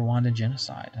from the Rwandan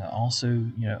genocide.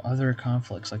 Also other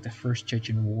conflicts like the First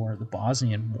Chechen War, the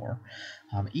Bosnian War,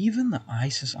 even the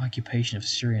ISIS occupation of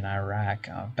Syria and Iraq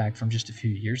back from just a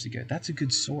few years ago. That's a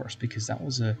good source because that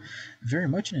was a very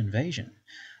much an invasion.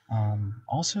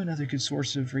 Also, another good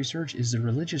source of research is the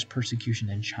religious persecution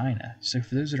in China. So,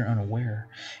 for those that are unaware,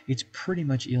 it's pretty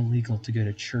much illegal to go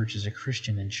to church as a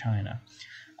Christian in China.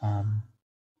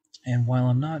 And while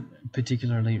I'm not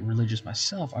particularly religious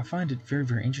myself, I find it very,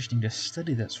 very interesting to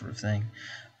study that sort of thing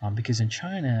because in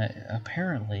China,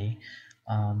 apparently,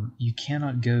 you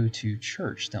cannot go to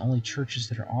church. The only churches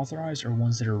that are authorized are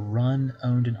ones that are run,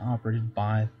 owned, and operated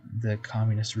by the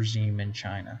communist regime in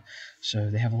China.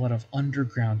 So they have a lot of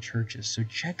underground churches. So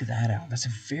check that out. That's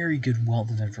a very good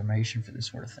wealth of information for this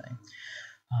sort of thing.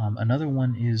 Another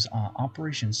one is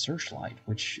Operation Searchlight,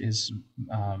 which is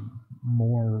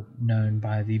more known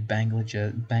by the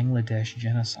Bangladesh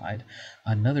genocide,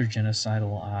 another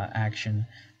genocidal action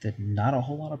that not a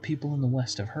whole lot of people in the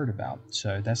West have heard about.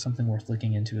 So that's something worth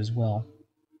looking into as well.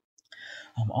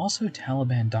 Also,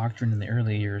 Taliban doctrine in the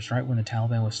early years, right when the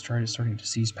Taliban was starting to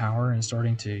seize power and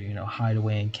starting to hide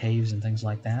away in caves and things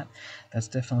like that. That's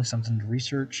definitely something to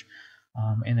research.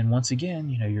 And then once again,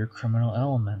 your criminal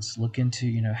elements. Look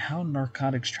into, how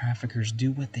narcotics traffickers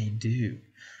do what they do.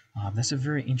 That's a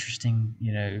very interesting,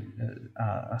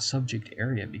 a subject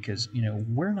area because,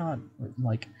 we're not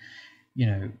like,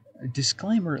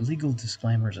 legal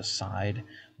disclaimers aside,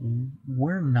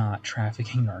 we're not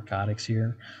trafficking narcotics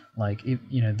here. Like, if,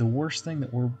 the worst thing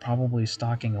that we're probably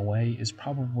stocking away is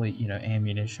probably,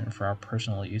 ammunition for our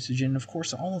personal usage. And of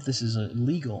course, all of this is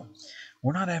illegal.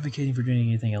 We're not advocating for doing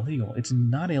anything illegal. It's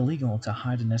not illegal to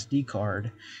hide an SD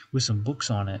card with some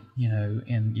books on it,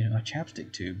 and a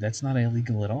chapstick tube. That's not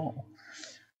illegal at all.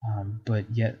 But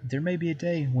yet there may be a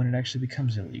day when it actually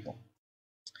becomes illegal.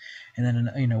 And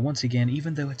then once again,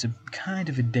 even though it's a kind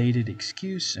of a dated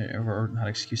excuse or not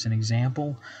excuse, an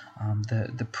example,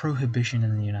 the prohibition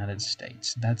in the United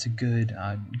States. That's a good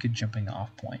jumping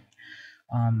off point.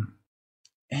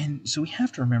 And so we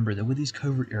have to remember that with these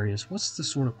covert areas, what's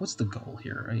the goal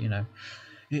here?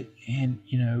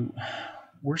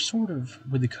 We're sort of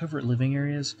with the covert living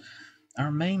areas. Our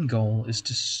main goal is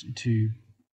to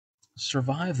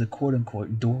survive the quote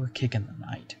unquote door kick in the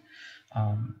night.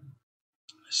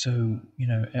 So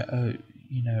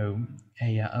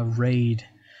a raid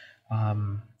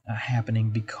happening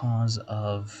because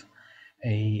of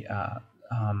a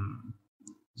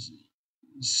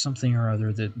something or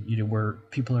other that where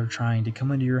people are trying to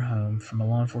come into your home from a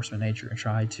law enforcement nature and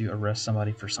try to arrest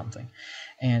somebody for something.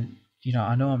 And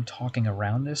I know I'm talking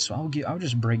around this, so I'll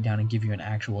just break down and give you an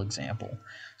actual example.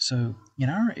 So in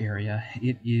our area,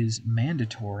 it is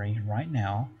mandatory right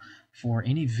now for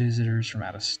any visitors from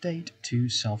out of state to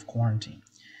self-quarantine.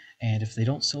 And if they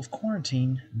don't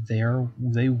self-quarantine,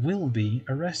 they will be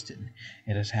arrested.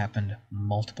 It has happened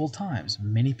multiple times.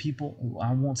 Many people,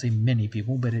 I won't say many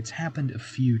people, but it's happened a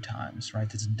few times, right?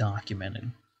 That's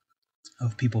documented,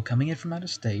 of people coming in from out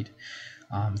of state,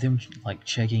 them like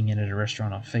checking in at a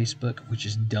restaurant on Facebook, which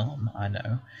is dumb, I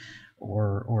know,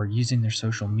 or using their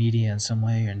social media in some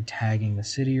way and tagging the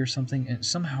city or something, and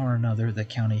somehow or another the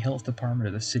county health department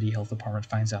or the city health department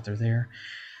finds out they're there.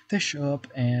 They show up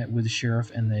with the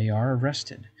sheriff and they are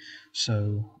arrested.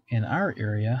 So in our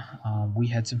area, we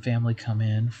had some family come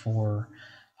in for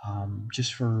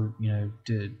just for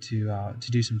to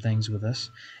do some things with us,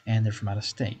 and they're from out of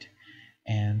state.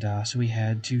 And so we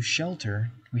had to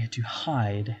shelter, we had to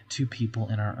hide two people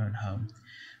in our own home.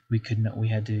 We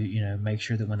had to, make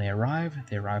sure that when they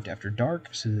arrived after dark,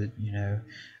 so that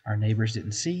our neighbors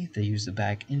didn't see. They used the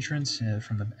back entrance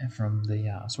from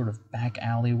the sort of back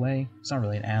alleyway. It's not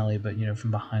really an alley, but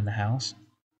from behind the house.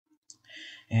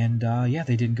 And yeah,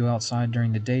 they didn't go outside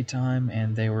during the daytime,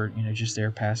 and they were just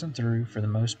there passing through for the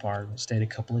most part. Stayed a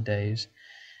couple of days,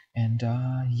 and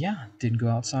yeah, didn't go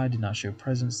outside, did not show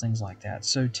presence, things like that.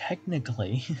 So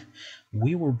technically,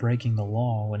 we were breaking the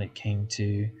law when it came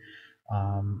to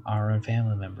our own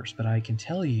family members. But I can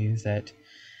tell you that,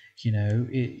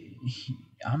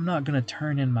 I'm not going to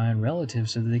turn in my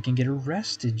relatives so that they can get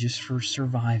arrested just for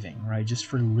surviving, right? Just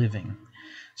for living.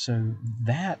 So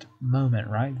that moment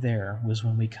right there was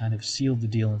when we kind of sealed the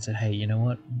deal and said, hey, you know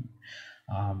what?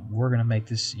 We're going to make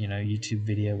this, YouTube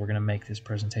video. We're going to make this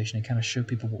presentation and kind of show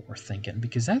people what we're thinking,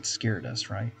 because that scared us,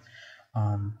 right?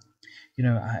 Um,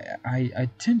 I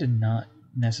tend to not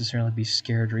necessarily be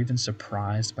scared or even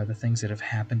surprised by the things that have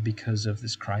happened because of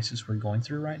this crisis we're going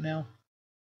through right now.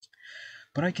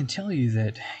 But I can tell you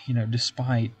that,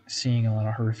 despite seeing a lot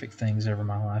of horrific things over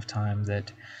my lifetime,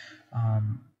 that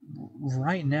um,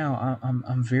 right now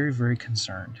I'm very, very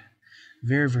concerned.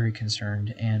 Very, very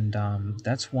concerned. And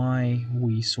that's why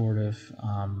we sort of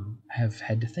have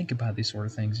had to think about these sort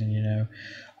of things. And,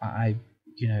 I,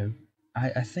 you know,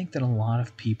 I think that a lot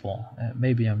of people,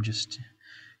 maybe I'm just,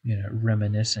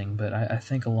 reminiscing, but I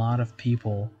think a lot of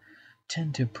people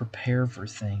tend to prepare for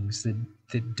things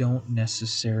that don't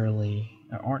necessarily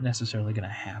aren't necessarily going to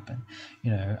happen.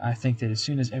 I think that as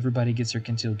soon as everybody gets their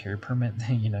concealed carry permit,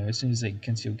 as soon as they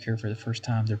concealed carry for the first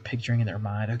time, they're picturing in their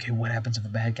mind, okay, what happens if a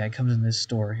bad guy comes in this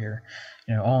store here?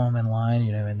 Oh, I'm in line,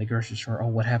 in the grocery store. Oh,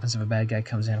 what happens if a bad guy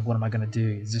comes in? What am I going to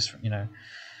do? Is this,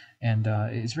 and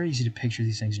it's very easy to picture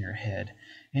these things in your head.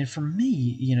 And for me,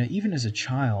 even as a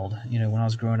child, when I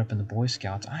was growing up in the Boy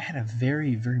Scouts, I had a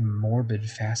very, very morbid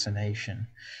fascination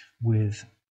with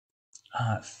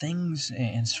things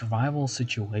and survival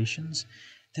situations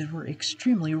that were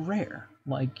extremely rare.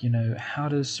 Like, how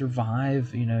to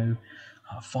survive,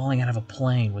 falling out of a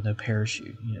plane with no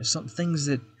parachute. Some things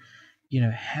that,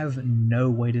 have no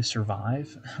way to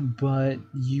survive, but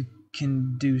you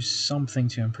can do something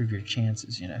to improve your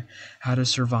chances. How to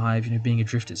survive, being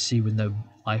adrift at sea with no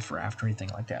life raft or anything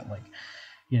like that. Like,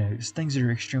 it's things that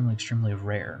are extremely, extremely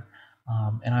rare.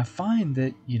 And I find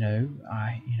that,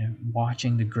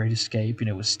 watching The Great Escape,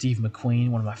 with Steve McQueen,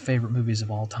 one of my favorite movies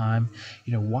of all time,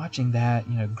 watching that,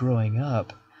 growing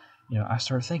up, I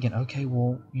started thinking, okay,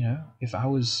 well, if I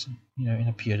was, in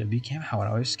a POW camp, how would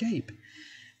I escape?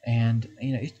 And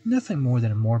it's nothing more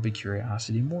than a morbid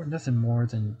curiosity, nothing more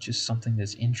than just something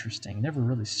that's interesting. Never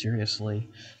really seriously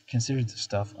considered the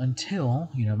stuff until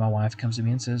my wife comes to me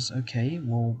and says, "Okay,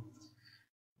 well,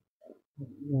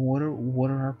 what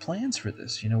are our plans for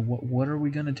this? What are we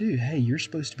gonna do? Hey, you're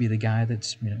supposed to be the guy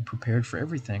that's prepared for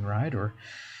everything, right? Or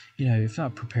if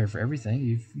not prepared for everything,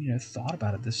 you've thought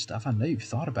about it. This stuff, I know you've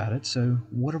thought about it. So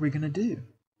what are we gonna do?"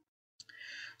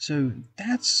 So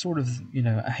that's sort of,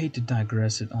 I hate to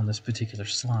digress it on this particular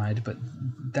slide, but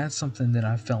that's something that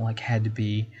I felt like had to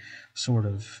be sort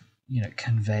of,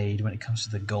 conveyed when it comes to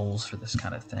the goals for this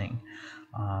kind of thing.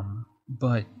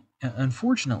 But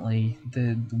unfortunately,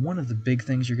 the one of the big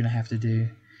things you're going to have to do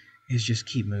is just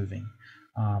keep moving.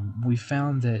 We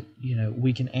found that,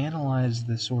 we can analyze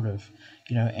the sort of,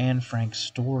 Anne Frank's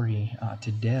story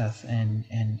to death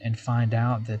and find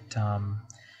out that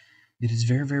it is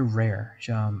very, very rare.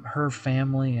 Her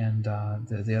family and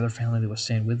the other family that was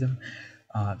staying with them,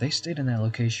 they stayed in that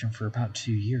location for about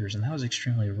 2 years, and that was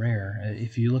extremely rare.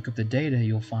 If you look up the data,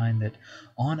 you'll find that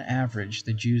on average,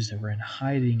 the Jews that were in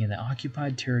hiding in the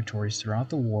occupied territories throughout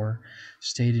the war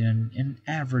stayed in an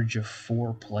average of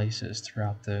 4 places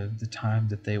throughout the time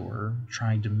that they were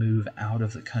trying to move out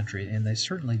of the country, and they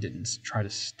certainly didn't try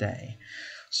to stay.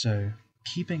 So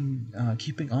keeping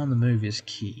on the move is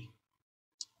key.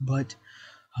 But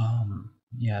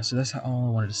yeah, so that's all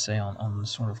I wanted to say on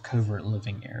sort of covert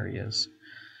living areas.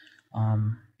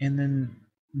 And then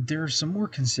there are some more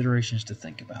considerations to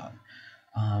think about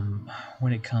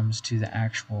when it comes to the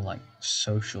actual like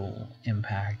social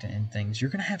impact and things. You're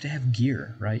gonna have to have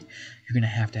gear, right? You're gonna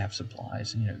have to have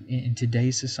supplies. In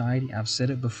today's society, I've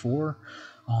said it before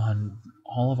on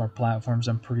all of our platforms,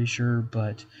 I'm pretty sure,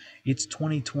 but it's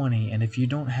 2020, and if you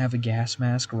don't have a gas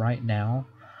mask right now,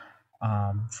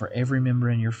 for every member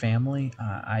in your family,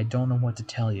 I don't know what to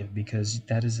tell you, because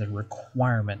that is a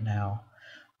requirement now.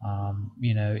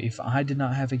 If I did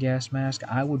not have a gas mask,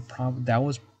 I would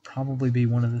probably be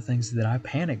one of the things that I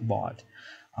panic bought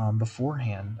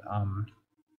beforehand.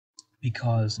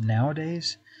 because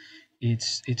nowadays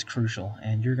it's crucial,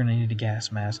 and you're going to need a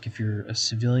gas mask if you're a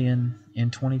civilian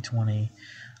in 2020.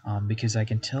 Because I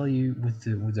can tell you, with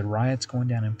the riots going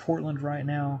down in Portland right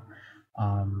now,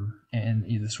 and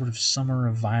the sort of summer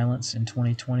of violence in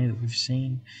 2020 that we've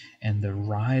seen, and the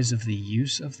rise of the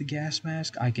use of the gas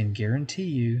mask, I can guarantee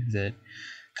you that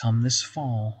come this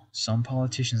fall, some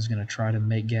politician is going to try to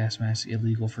make gas masks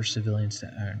illegal for civilians to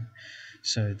own.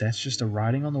 So that's just a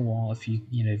writing on the wall. If you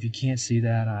can't see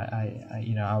that,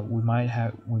 we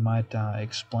might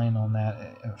explain on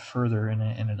that further in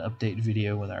an update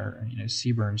video with our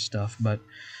CBRN stuff. But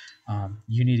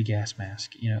you need a gas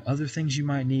mask. Other things you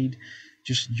might need,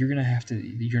 just you're gonna have to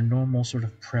your normal sort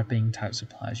of prepping type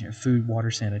supplies. Food,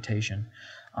 water, sanitation.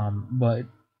 But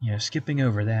skipping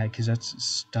over that, because that's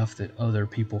stuff that other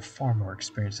people far more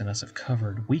experienced than us have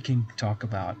covered. We can talk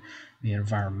about the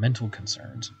environmental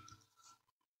concerns.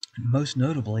 Most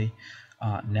notably,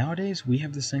 nowadays we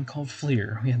have this thing called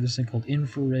FLIR. We have this thing called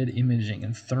infrared imaging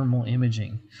and thermal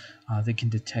imaging that can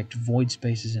detect void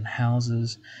spaces in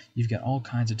houses. You've got all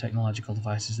kinds of technological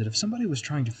devices that if somebody was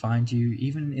trying to find you,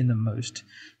 even in the most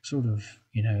sort of,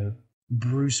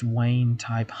 Bruce Wayne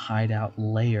type hideout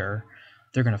layer,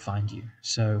 they're going to find you.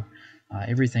 So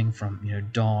everything from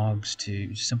dogs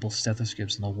to simple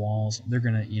stethoscopes on the walls, they're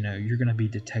gonna you're gonna be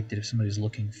detected if somebody's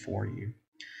looking for you.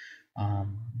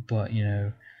 But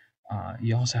you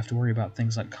also have to worry about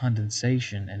things like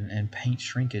condensation and paint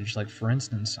shrinkage. Like, for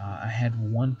instance, I had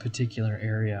one particular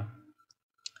area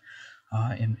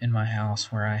in my house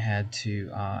where I had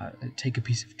to take a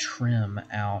piece of trim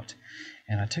out.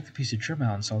 And I took the piece of trim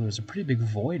out and saw there was a pretty big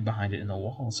void behind it in the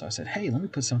wall. So I said, hey, let me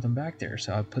put something back there.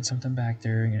 So I put something back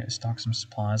there, stocked some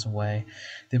supplies away,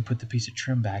 then put the piece of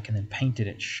trim back and then painted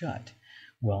it shut.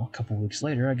 Well, a couple weeks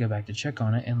later, I go back to check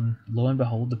on it, and lo and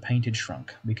behold, the paint had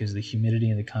shrunk because of the humidity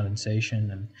and the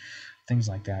condensation and things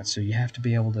like that. So you have to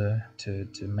be able to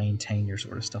maintain your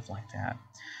sort of stuff like that.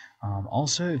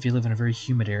 Also, if you live in a very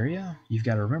humid area, you've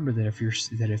got to remember that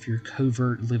if your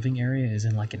covert living area is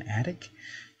in like an attic,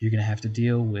 you're going to have to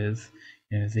deal with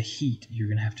the heat. You're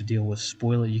going to have to deal with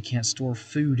spoil it. You can't store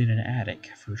food in an attic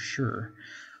for sure.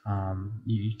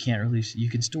 You can't really. You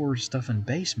can store stuff in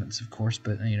basements, of course,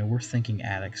 but we're thinking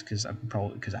attics because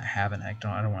I have an attic.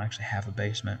 I don't actually have a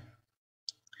basement.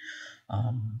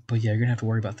 But yeah, you're gonna have to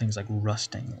worry about things like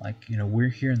rusting. Like we're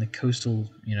here in the coastal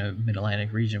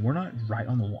Mid-Atlantic region. We're not right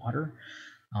on the water,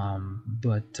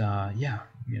 but yeah,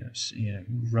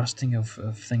 rusting of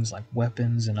things like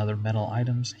weapons and other metal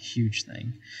items, huge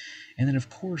thing. And then of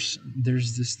course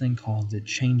there's this thing called the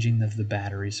changing of the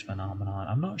batteries phenomenon.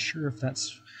 I'm not sure if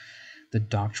that's the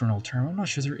doctrinal term. I'm not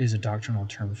sure there is a doctrinal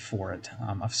term for it.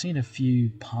 I've seen a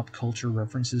few pop culture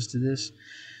references to this,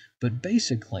 but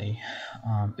basically,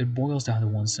 it boils down to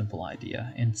one simple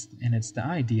idea, and it's the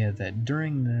idea that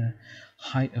during the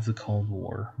height of the Cold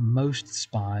War, most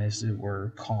spies that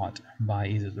were caught by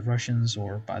either the Russians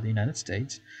or by the United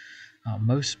States,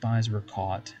 most spies were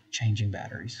caught changing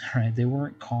batteries, right? They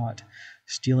weren't caught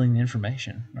stealing the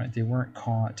information, right? They weren't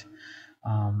caught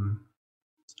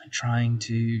trying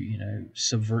to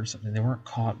subvert something. They weren't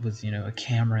caught with a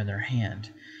camera in their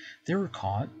hand. They were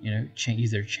caught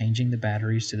either changing the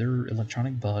batteries to their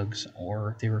electronic bugs,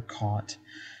 or they were caught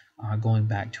going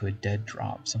back to a dead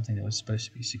drop, something that was supposed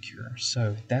to be secure.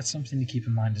 So that's something to keep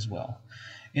in mind as well.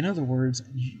 In other words,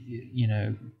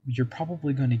 you're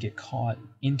probably going to get caught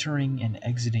entering and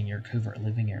exiting your covert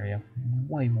living area.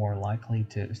 Way more likely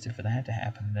for that to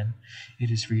happen than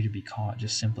it is for you to be caught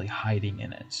just simply hiding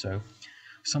in it. So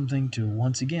something to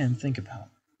once again think about.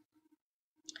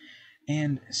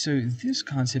 And so this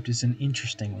concept is an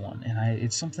interesting one, and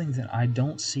it's something that I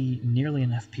don't see nearly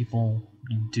enough people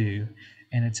do,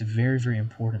 and it's a very, very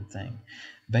important thing.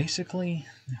 Basically,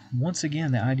 once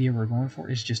again, the idea we're going for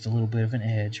is just a little bit of an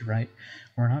edge, right?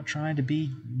 We're not trying to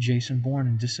be Jason Bourne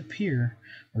and disappear.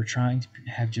 We're trying to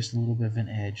have just a little bit of an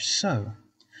edge. So,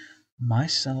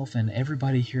 myself and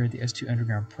everybody here at the S2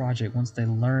 Underground Project, once they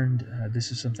learned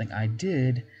this is something I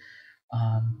did,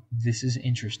 this is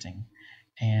interesting.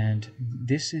 And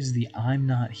this is the I'm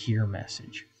not here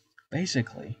message.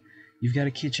 Basically, you've got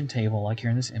a kitchen table like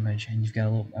here in this image, and you've got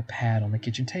a pad on the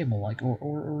kitchen table, like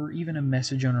or even a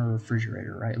message on a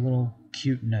refrigerator, right? A little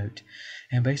cute note.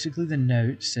 And basically the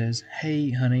note says, hey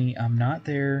honey, I'm not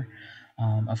there.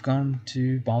 I've gone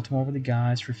to Baltimore with the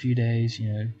guys for a few days,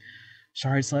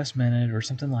 sorry it's last minute, or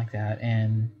something like that,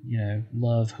 and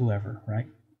love whoever, right?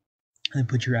 And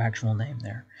put your actual name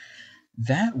there.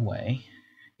 That way,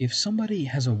 if somebody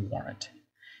has a warrant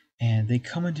and they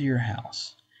come into your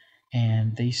house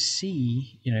and they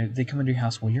see, they come into your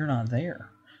house, well, you're not there.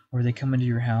 or they come into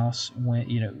your house when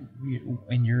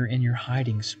and you're in your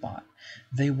hiding spot,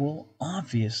 they will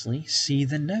obviously see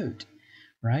the note,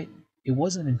 right? It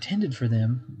wasn't intended for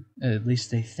them, at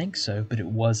least they think so, but it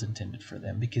was intended for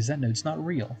them because that note's not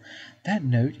real. That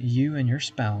note, you and your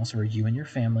spouse or you and your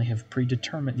family have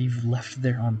predetermined, you've left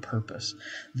there on purpose.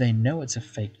 They know it's a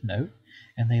fake note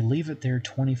and they leave it there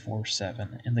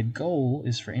 24/7. And the goal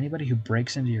is for anybody who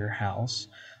breaks into your house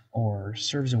or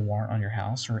serves a warrant on your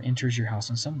house or enters your house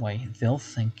in some way, they'll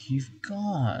think you've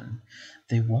gone.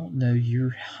 They won't know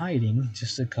you're hiding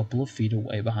just a couple of feet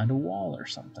away behind a wall or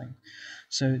something.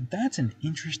 So that's an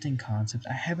interesting concept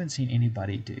I haven't seen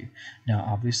anybody do. Now,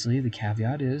 obviously, the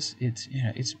caveat is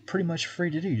it's pretty much free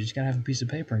to do. You just gotta have a piece of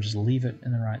paper and just leave it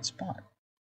in the right spot.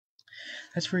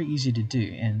 That's very easy to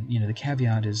do, and the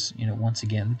caveat is once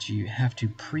again that you have to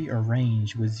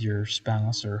pre-arrange with your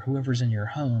spouse or whoever's in your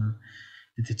home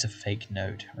that it's a fake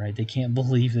note, right? They can't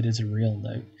believe that it's a real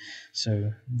note.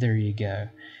 So there you go.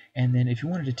 And then if you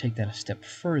wanted to take that a step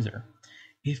further,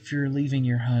 if you're leaving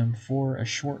your home for a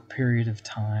short period of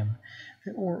time,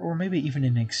 or maybe even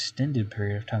an extended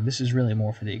period of time, this is really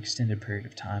more for the extended period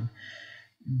of time,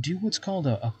 do what's called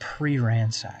a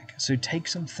pre-ransack. So take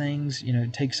some things,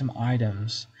 take some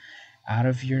items out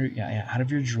of your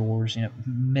drawers,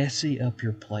 messy up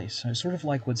your place. So sort of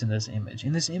like what's in this image.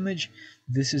 In this image,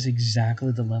 this is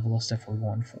exactly the level of stuff we're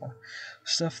going for.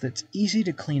 Stuff that's easy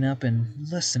to clean up in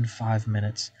less than 5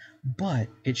 minutes, but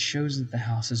it shows that the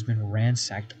house has been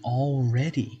ransacked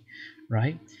already,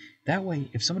 right? That way,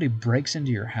 if somebody breaks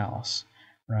into your house,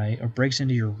 right, or breaks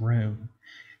into your room,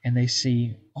 and they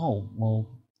see, oh, well,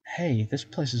 hey, this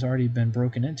place has already been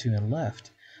broken into and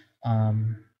left.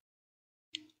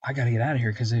 I got to get out of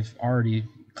here because they've already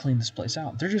cleaned this place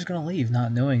out. They're just going to leave,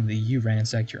 not knowing that you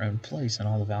ransacked your own place and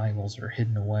all the valuables are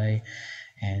hidden away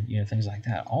and things like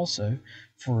that. Also,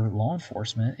 for law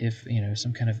enforcement, if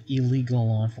some kind of illegal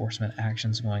law enforcement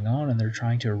action's going on and they're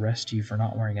trying to arrest you for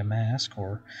not wearing a mask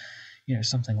or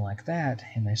something like that,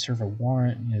 and they serve a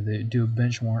warrant, they do a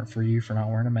bench warrant for you for not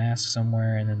wearing a mask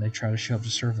somewhere, and then they try to show up to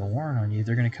serve the warrant on you,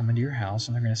 they're going to come into your house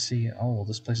and they're going to see, oh, well,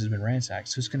 this place has been ransacked.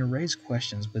 So it's going to raise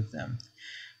questions with them,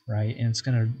 right? And it's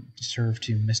going to serve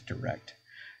to misdirect,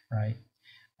 right?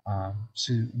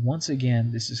 So once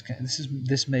again,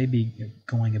 this may be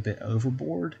going a bit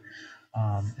overboard,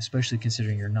 especially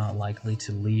considering you're not likely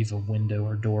to leave a window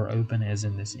or door open as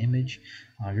in this image.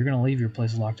 You're going to leave your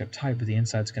place locked up tight, but the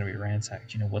inside's going to be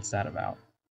ransacked. What's that about?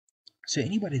 So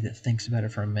anybody that thinks about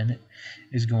it for a minute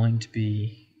is going to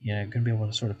be going to be able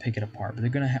to sort of pick it apart, but they're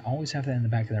going to always have that in the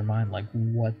back of their mind, like,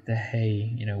 what the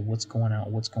hey, what's going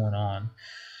on.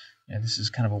 This is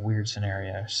kind of a weird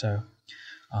scenario. So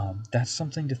that's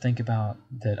something to think about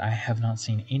that I have not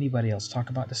seen anybody else talk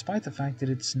about, despite the fact that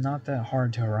it's not that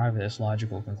hard to arrive at this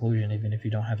logical conclusion, even if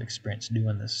you don't have experience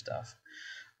doing this stuff.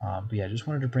 But yeah, I just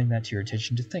wanted to bring that to your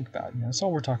attention to think about. That's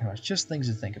all we're talking about. It's just things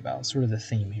to think about, sort of the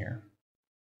theme here.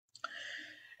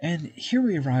 And here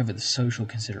we arrive at the social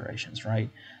considerations, right?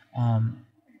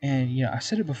 And I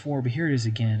said it before, but here it is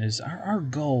again: is our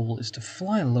goal is to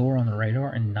fly lower on the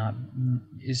radar and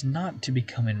not to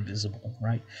become invisible,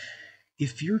 right?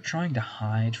 If you're trying to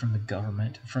hide from the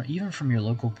government, even from your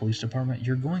local police department,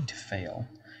 you're going to fail,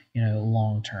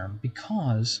 long term,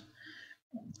 because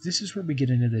this is where we get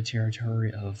into the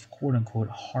territory of quote unquote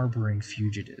harboring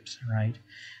fugitives, right?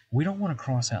 We don't want to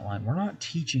cross that line. We're not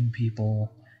teaching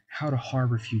people how to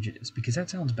harbor fugitives because that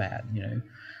sounds bad.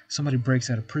 Somebody breaks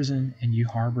out of prison and you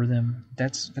harbor them.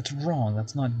 That's wrong.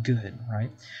 That's not good, right?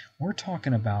 What we're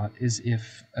talking about is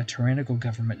if a tyrannical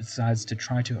government decides to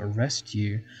try to arrest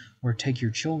you or take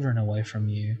your children away from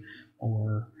you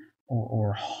or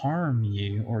harm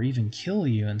you or even kill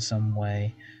you in some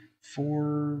way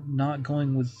for not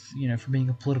going with, for being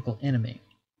a political enemy.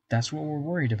 That's what we're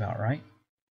worried about, right?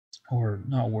 Or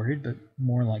not worried, but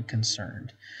more like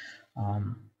concerned.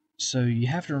 So you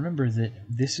have to remember that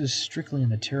this is strictly in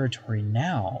the territory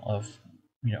now of,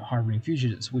 harboring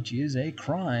fugitives, which is a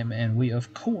crime, and we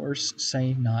of course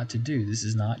say not to do. This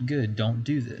is not good. Don't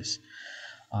do this.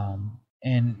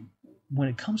 And when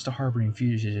it comes to harboring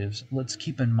fugitives, let's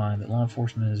keep in mind that law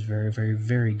enforcement is very, very,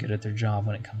 very good at their job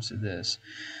when it comes to this.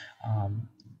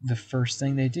 The first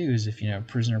thing they do is if a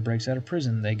prisoner breaks out of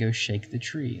prison, they go shake the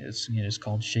tree. It's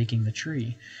called shaking the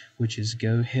tree, which is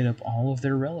go hit up all of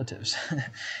their relatives.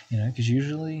 Because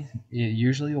usually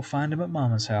you'll find them at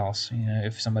mama's house.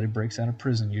 If somebody breaks out of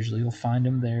prison, usually you'll find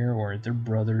them there or at their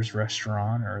brother's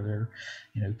restaurant or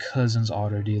their cousin's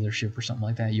auto dealership or something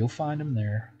like that. You'll find them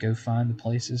there. Go find the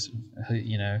places.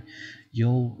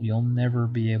 You'll never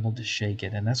be able to shake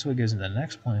it. And that's what goes into the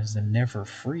next point is the never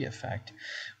free effect.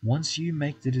 Once you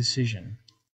make the decision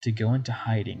to go into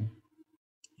hiding,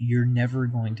 you're never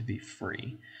going to be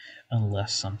free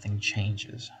unless something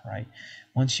changes, right?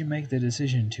 Once you make the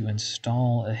decision to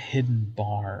install a hidden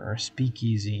bar or a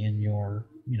speakeasy in your,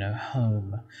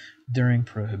 home during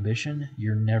Prohibition,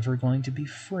 you're never going to be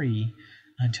free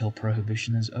until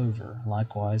Prohibition is over.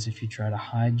 Likewise, if you try to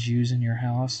hide Jews in your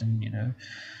house and,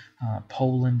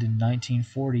 Poland in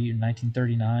 1940,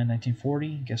 1939,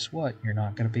 1940, guess what? You're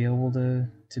not going to be able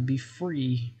to be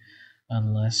free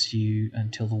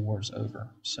until the war's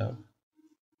over. So,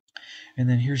 and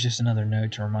then here's just another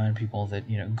note to remind people that,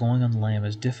 going on the lam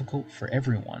is difficult for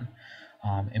everyone,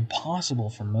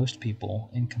 impossible for most people,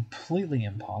 and completely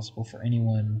impossible for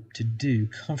anyone to do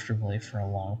comfortably for a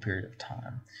long period of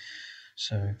time.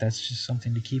 So that's just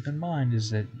something to keep in mind, is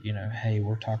that, hey,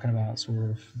 we're talking about sort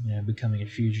of, becoming a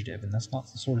fugitive, and that's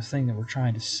not the sort of thing that we're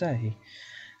trying to say,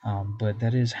 but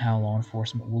that is how law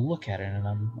enforcement will look at it, and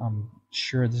I'm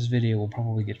sure this video will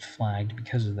probably get flagged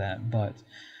because of that, but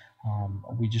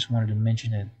we just wanted to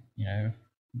mention it,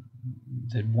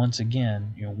 that once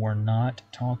again, we're not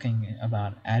talking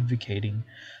about advocating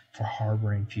for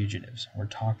harboring fugitives. We're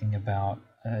talking about,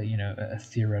 a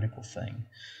theoretical thing.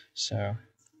 So,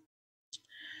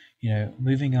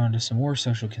 moving on to some more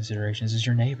social considerations is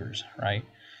your neighbors, right?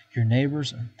 Your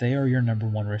neighbors, they are your number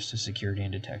one risk to security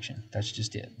and detection. That's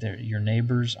just it. Your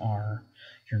neighbors are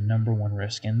your number one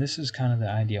risk. And this is kind of the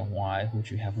idea why,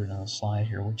 which we have written on the slide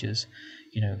here, which is,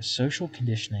 social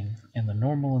conditioning and the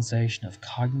normalization of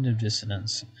cognitive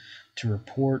dissonance to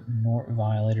report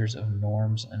violators of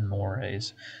norms and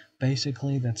mores.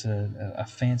 Basically, that's a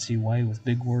fancy way, with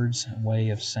big words, a way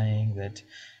of saying that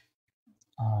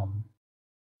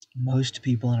most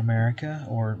people in America,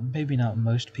 or maybe not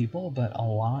most people, but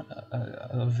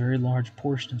a very large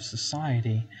portion of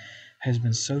society, has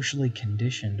been socially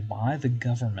conditioned by the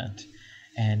government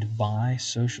and by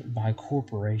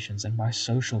corporations and by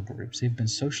social groups. They've been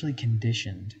socially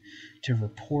conditioned to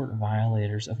report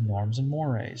violators of norms and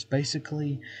mores.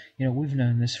 Basically, we've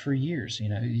known this for years.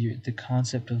 The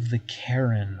concept of the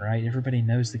Karen, right? Everybody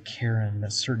knows the Karen,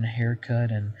 that certain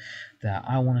haircut and the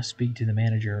 "I want to speak to the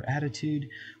manager" attitude.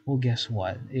 Well, guess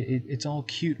what? It's all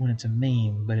cute when it's a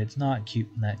meme, but it's not cute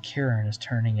when that Karen is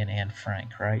turning in Anne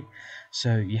Frank, right?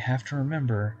 So you have to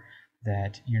remember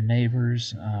that your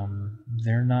neighbors,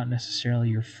 they're not necessarily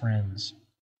your friends.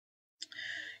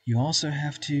 You also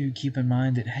have to keep in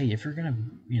mind that, hey, if you're going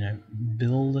to,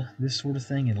 build this sort of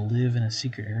thing and live in a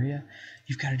secret area,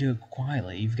 you've got to do it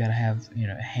quietly. You've got to have,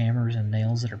 hammers and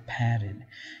nails that are padded.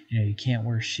 You can't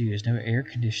wear shoes, no air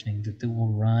conditioning that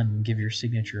will run and give your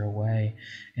signature away,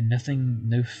 and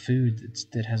no food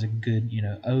that has a good,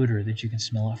 odor that you can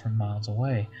smell it from miles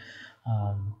away.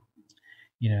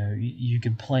 You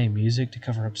can play music to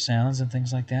cover up sounds and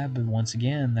things like that, but once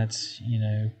again, that's,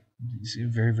 it's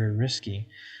very, very risky.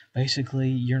 Basically,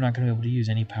 you're not going to be able to use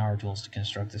any power tools to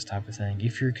construct this type of thing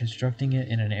if you're constructing it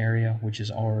in an area which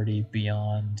is already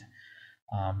beyond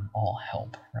all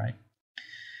help, right?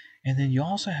 And then you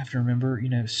also have to remember,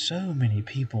 so many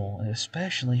people,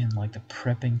 especially in like the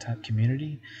prepping type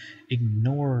community,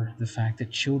 ignore the fact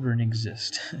that children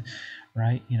exist,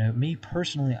 right? Me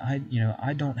personally,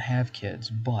 I don't have kids,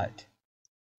 but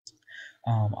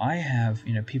I have,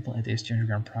 people at the History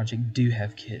Underground Project do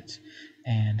have kids,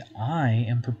 and I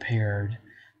am prepared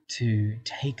to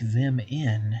take them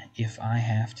in if I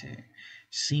have to,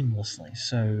 seamlessly.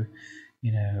 So,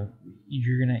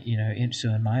 you're gonna, so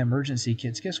in my emergency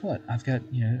kits, guess what? I've got,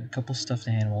 a couple stuffed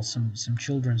animals, some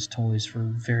children's toys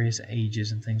for various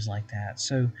ages and things like that.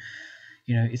 So,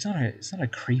 it's not a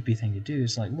creepy thing to do.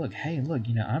 It's like, look, hey, look,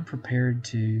 I'm prepared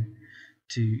to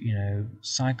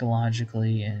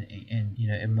psychologically and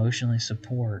emotionally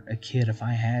support a kid if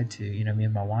I had to, me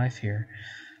and my wife here,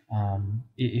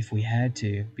 if we had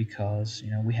to, because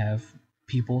we have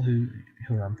people who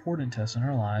are important to us in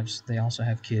our lives. They also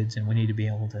have kids, and we need to be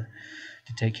able to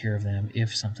take care of them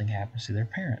if something happens to their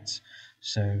parents.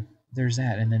 So there's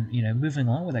that. And then, moving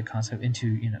along with that concept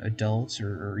into, adults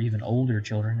or even older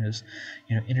children is,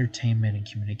 entertainment and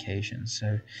communication.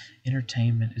 So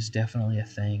entertainment is definitely a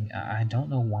thing. I don't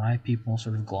know why people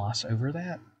sort of gloss over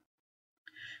that,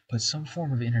 but some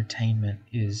form of entertainment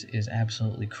is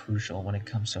absolutely crucial when it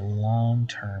comes to long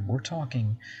term. We're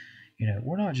talking,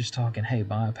 we're not just talking, hey,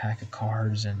 buy a pack of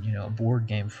cards and, a board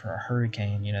game for a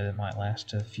hurricane, that might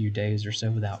last a few days or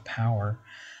so without power.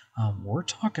 We're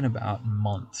talking about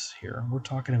months here. We're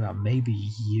talking about maybe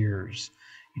years.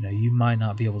 You might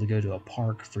not be able to go to a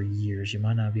park for years. You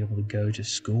might not be able to go to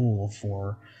school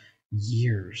for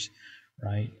years,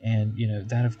 right? And,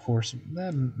 that, of course,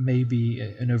 that may be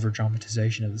an over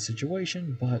dramatization of the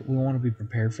situation, but we want to be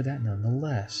prepared for that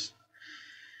nonetheless.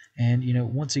 And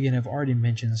once again, I've already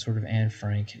mentioned sort of Anne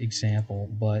Frank example,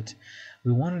 but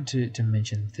we wanted to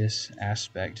mention this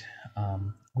aspect,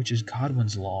 which is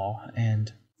Godwin's law.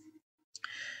 And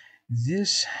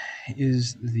this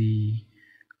is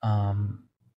um,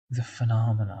 the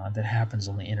phenomena that happens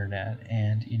on the internet.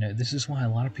 And this is why a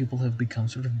lot of people have become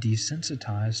sort of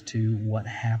desensitized to what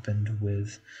happened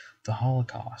with the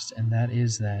Holocaust. And that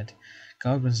is that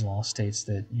Godwin's law states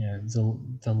that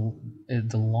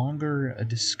the longer a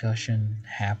discussion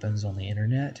happens on the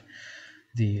internet,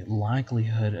 the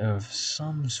likelihood of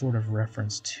some sort of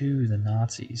reference to the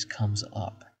Nazis comes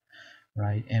up,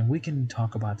 right? And we can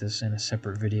talk about this in a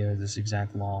separate video, this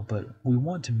exact law, but we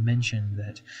want to mention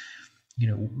that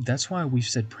that's why we've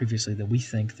said previously that we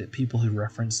think that people who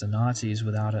reference the Nazis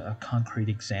without a concrete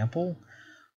example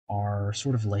are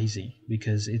sort of lazy,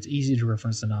 because it's easy to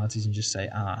reference the Nazis and just say,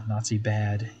 Nazi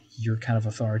bad, you're kind of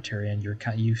authoritarian,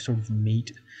 you sort of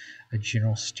meet a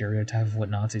general stereotype of what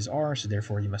Nazis are, so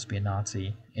therefore you must be a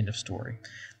Nazi, end of story.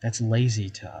 That's lazy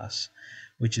to us,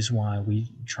 which is why we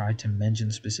try to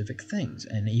mention specific things.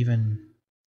 And even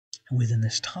within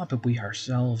this topic, we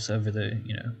ourselves over the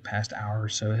past hour or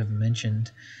so have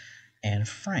mentioned Anne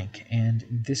Frank, and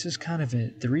this is kind of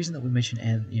the reason that we mention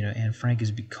Anne Frank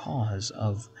is because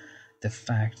of the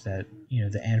fact that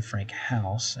the Anne Frank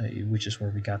house, which is where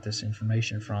we got this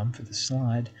information from for the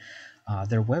slide,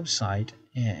 their website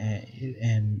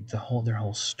and their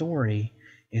whole story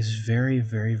is very,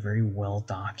 very, very well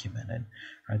documented.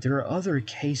 Right? There are other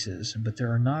cases, but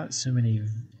there are not so many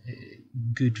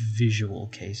good visual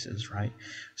cases, right?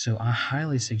 So I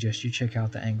highly suggest you check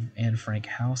out the Anne Frank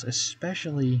house,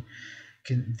 especially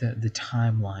the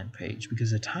timeline page,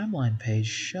 because the timeline page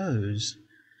shows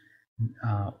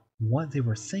what they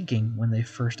were thinking when they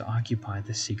first occupied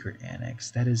the secret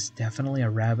annex. That is definitely a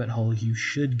rabbit hole you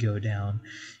should go down.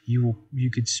 You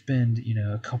could spend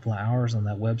a couple of hours on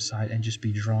that website and just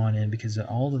be drawn in, because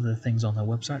all of the things on the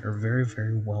website are very,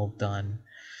 very well done.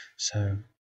 So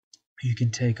you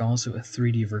can take also a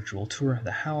 3D virtual tour of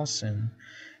the house and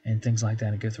things like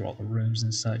that, and go through all the rooms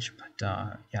and such.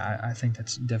 But yeah, I think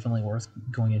that's definitely worth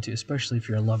going into, especially if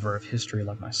you're a lover of history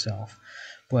like myself.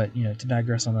 But to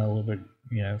digress on that a little bit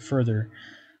further,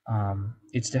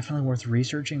 it's definitely worth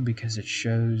researching, because it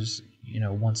shows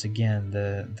once again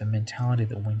the mentality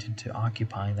that went into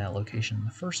occupying that location in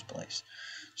the first place.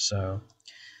 So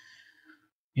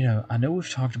I know we've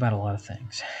talked about a lot of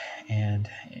things, and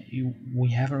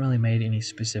we haven't really made any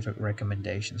specific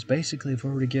recommendations. Basically, if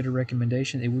we were to get a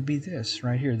recommendation, it would be this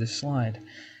right here, this slide.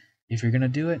 If you're going to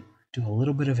do it, do a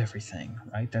little bit of everything,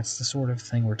 right? That's the sort of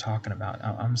thing we're talking about.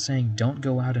 I'm saying don't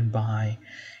go out and buy,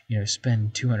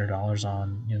 spend $200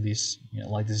 on, these,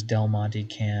 like this Del Monte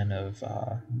can of,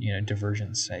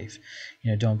 diversion safe.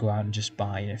 Don't go out and just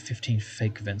buy, 15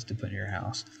 fake vents to put in your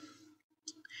house.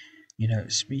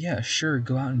 Yeah, sure,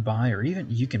 go out and buy, or even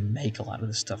you can make a lot of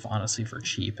this stuff honestly for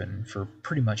cheap and for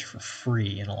pretty much for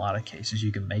free. In a lot of cases,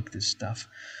 you can make this stuff.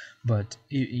 But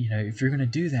if you're going to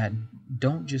do that,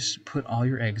 don't just put all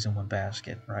your eggs in one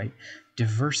basket, right?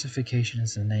 Diversification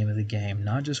is the name of the game,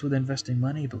 not just with investing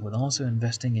money, but with also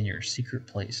investing in your secret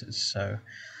places. So,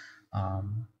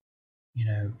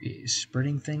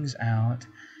 spreading things out,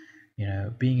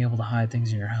 being able to hide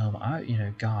things in your home.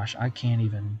 Gosh, I can't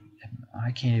even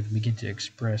begin to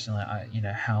express,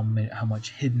 how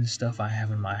much hidden stuff I have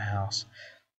in my house.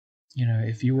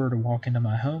 If you were to walk into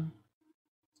my home,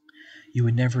 you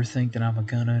would never think that I'm a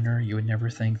gun owner. You would never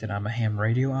think that I'm a ham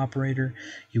radio operator.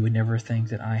 You would never think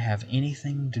that I have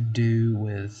anything to do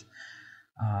with,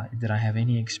 that I have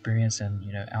any experience in,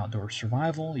 outdoor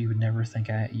survival. You would never think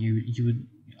you would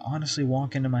honestly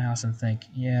walk into my house and think,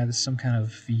 yeah, this is some kind of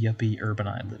yuppie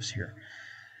urbanite lives here.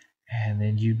 And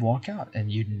then you'd walk out and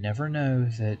you'd never know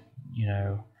that,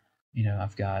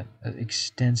 I've got an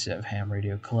extensive ham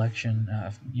radio collection.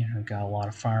 I've, got a lot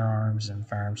of firearms and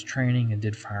firearms training, and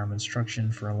did firearm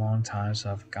instruction for a long time.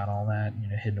 So I've got all that,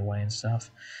 hidden away and stuff.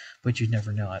 But you'd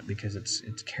never know it because it's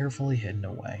carefully hidden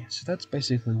away. So that's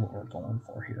basically what we're going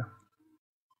for here.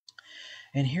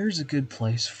 And here's a good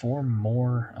place for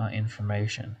more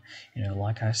information.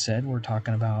 Like I said, we're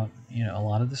talking about, a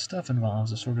lot of the stuff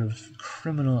involves a sort of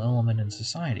criminal element in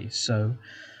society. So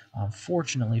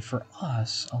fortunately for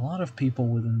us, a lot of people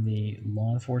within the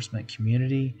law enforcement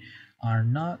community are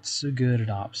not so good at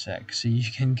OPSEC. So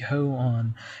you can go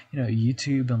on,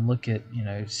 YouTube and look at,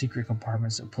 secret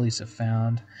compartments that police have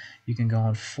found. You can go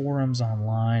on forums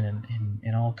online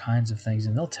and all kinds of things,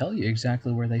 and they'll tell you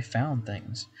exactly where they found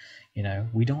things.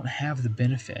 We don't have the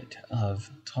benefit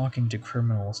of talking to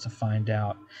criminals to find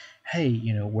out, hey,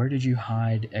 where did you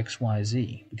hide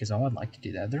XYZ? Because I would like to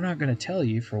do that. They're not going to tell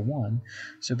you, for one.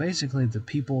 So basically, the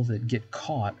people that get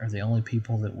caught are the only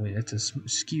people it's a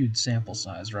skewed sample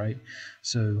size, right?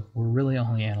 So we're really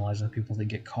only analyzing the people that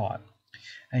get caught.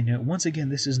 And once again,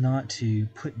 this is not to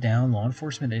put down law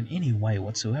enforcement in any way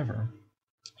whatsoever.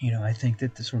 I think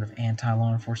that the sort of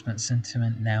anti-law enforcement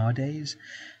sentiment nowadays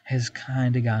has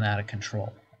kind of gone out of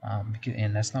control.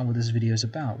 And that's not what this video is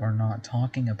about. We're not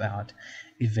talking about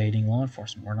evading law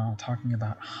enforcement. We're not talking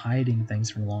about hiding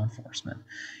things from law enforcement.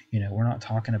 We're not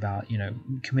talking about,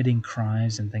 committing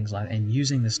crimes and things like that and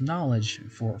using this knowledge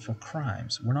for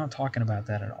crimes. We're not talking about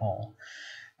that at all.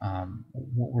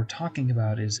 What we're talking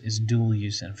about is dual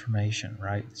use information,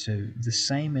 right? So the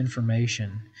same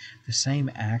information, the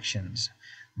same actions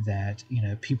that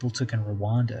people took in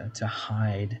Rwanda to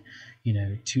hide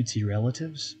Tutsi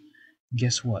relatives.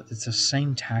 Guess what? It's the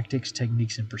same tactics,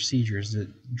 techniques, and procedures that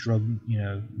drug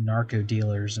narco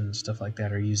dealers and stuff like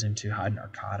that are using to hide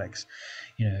narcotics.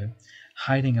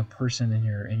 Hiding a person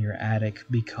in your attic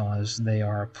because they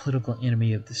are a political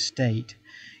enemy of the state.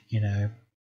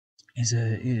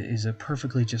 Is a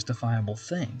perfectly justifiable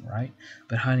thing, right?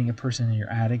 But hiding a person in your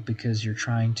attic because you're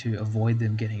trying to avoid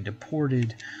them getting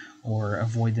deported or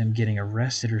avoid them getting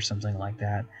arrested or something like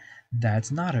that,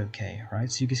 that's not okay,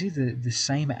 right? So you can see the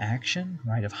same action,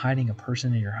 right, of hiding a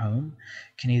person in your home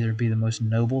can either be the most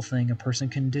noble thing a person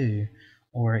can do,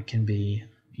 or it can be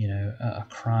a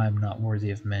crime not worthy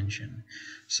of mention.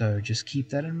 So just keep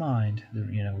that in mind.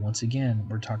 Once again,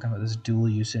 we're talking about this dual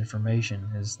use information.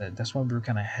 That's why we were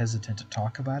kind of hesitant to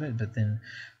talk about it, but then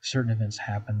certain events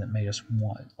happened that made us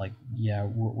want, like, yeah,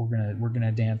 we're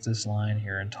gonna dance this line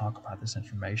here and talk about this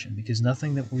information, because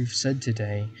nothing that we've said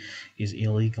today is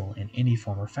illegal in any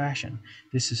form or fashion.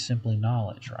 This is simply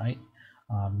knowledge, right?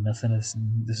 None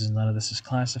of this is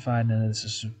classified, none of this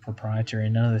is proprietary,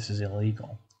 none of this is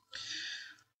illegal.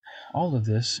 All of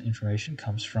this information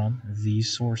comes from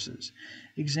these sources.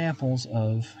 Examples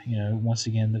of, once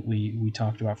again, that we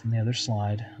talked about from the other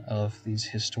slide, of these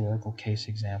historical case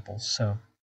examples. So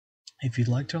if you'd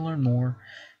like to learn more,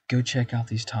 go check out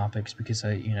these topics, because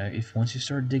if once you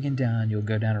start digging down, you'll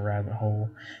go down a rabbit hole,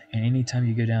 and anytime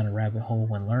you go down a rabbit hole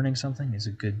when learning something is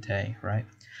a good day, right?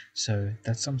 So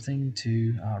that's something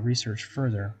to research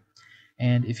further.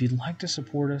 And if you'd like to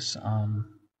support us,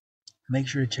 make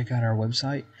sure to check out our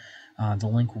website. The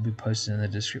link will be posted in the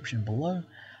description below.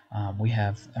 We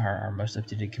have our most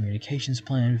up-to-date communications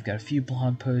plan. We've got a few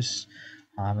blog posts.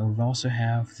 And we also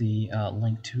have the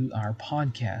link to our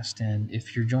podcast. And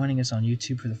if you're joining us on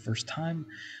YouTube for the first time,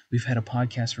 we've had a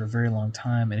podcast for a very long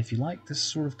time. And if you like this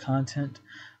sort of content,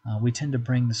 we tend to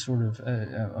bring the sort of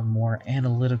a more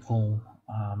analytical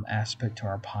aspect to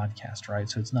our podcast, right?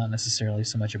 So it's not necessarily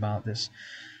so much about this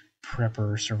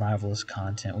prepper survivalist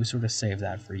content. We sort of save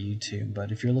that for YouTube.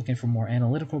 But if you're looking for more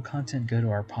analytical content, go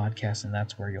to our podcast, and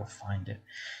that's where you'll find it.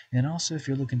 And also, if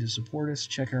you're looking to support us,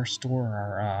 check our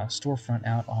storefront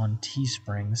out on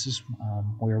Teespring. This is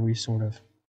where we sort of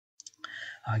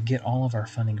get all of our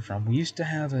funding from. We used to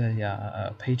have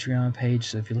a Patreon page,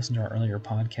 so if you listen to our earlier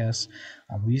podcasts,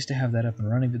 we used to have that up and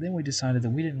running, but then we decided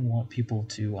that we didn't want people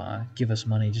to give us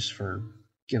money just for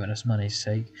giving us money's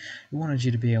sake. We wanted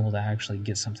you to be able to actually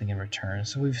get something in return.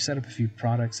 So we've set up a few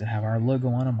products that have our logo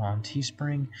on them on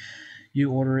Teespring.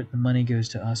 You order it, the money goes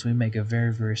to us. We make a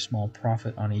very, very small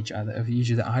profit on each of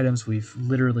the items. We've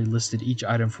literally listed each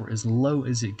item for as low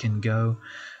as it can go,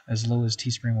 as low as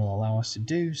Teespring will allow us to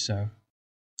do. So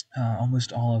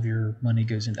almost all of your money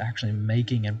goes into actually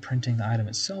making and printing the item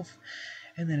itself,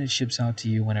 and then it ships out to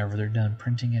you whenever they're done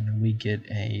printing it, and we get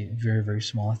a very, very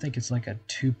small, I think it's like a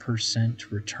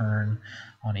 2% return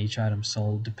on each item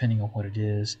sold, depending on what it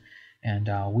is. And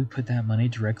we put that money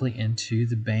directly into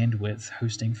the bandwidth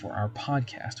hosting for our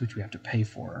podcast, which we have to pay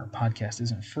for. Our podcast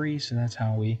isn't free, so that's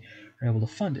how we are able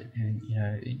to fund it. And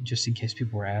just in case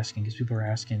people were asking,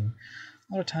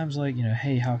 a lot of times, like,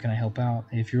 hey, how can I help out?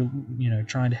 If you're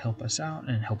trying to help us out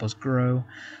and help us grow,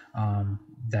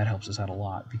 that helps us out a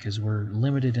lot, because we're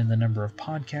limited in the number of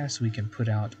podcasts we can put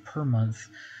out per month.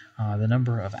 The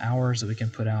number of hours that we can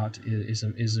put out is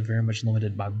very much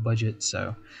limited by budget.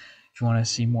 So if you want to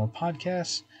see more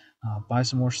podcasts, buy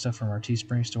some more stuff from our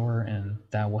Teespring store, and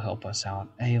that will help us out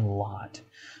a lot.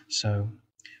 So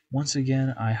once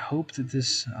again, I hope that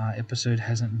this episode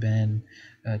hasn't been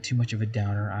too much of a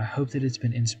downer. I hope that it's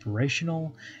been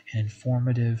inspirational and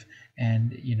informative.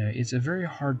 And, it's a very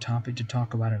hard topic to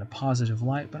talk about in a positive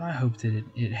light, but I hope that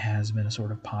it has been a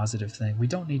sort of positive thing. We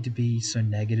don't need to be so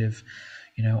negative,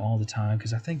 all the time,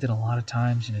 because I think that a lot of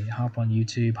times, you hop on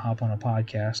YouTube, hop on a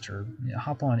podcast, or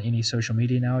hop on any social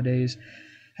media nowadays,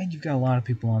 and you've got a lot of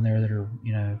people on there that are,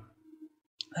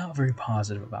 not very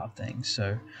positive about things.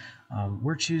 So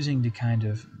we're choosing to kind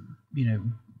of,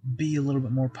 be a little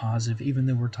bit more positive, even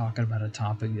though we're talking about a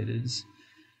topic that is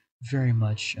very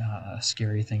much a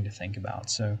scary thing to think about.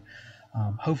 So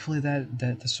hopefully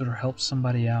that sort of helps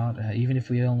somebody out. Even if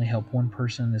we only help one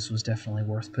person, this was definitely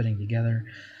worth putting together.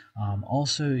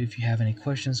 Also, if you have any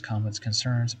questions, comments,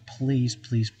 concerns, please,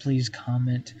 please, please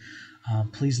comment.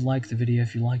 Please like the video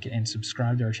if you like it, and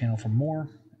subscribe to our channel for more.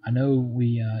 I know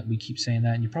we keep saying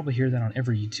that, and you probably hear that on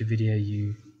every YouTube video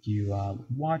you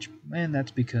watch, and that's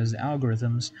because the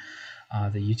algorithms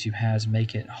that YouTube has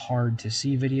make it hard to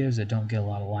see videos that don't get a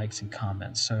lot of likes and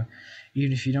comments. So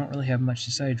even if you don't really have much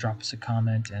to say, drop us a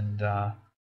comment, and that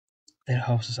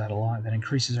helps us out a lot. That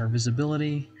increases our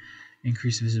visibility.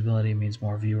 Increased visibility means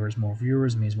more viewers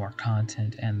means more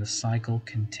content, and the cycle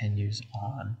continues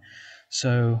on.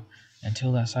 So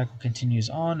until that cycle continues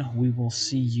on, we will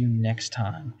see you next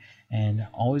time. And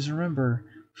always remember,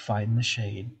 fight in the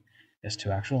shade is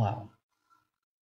to actual out.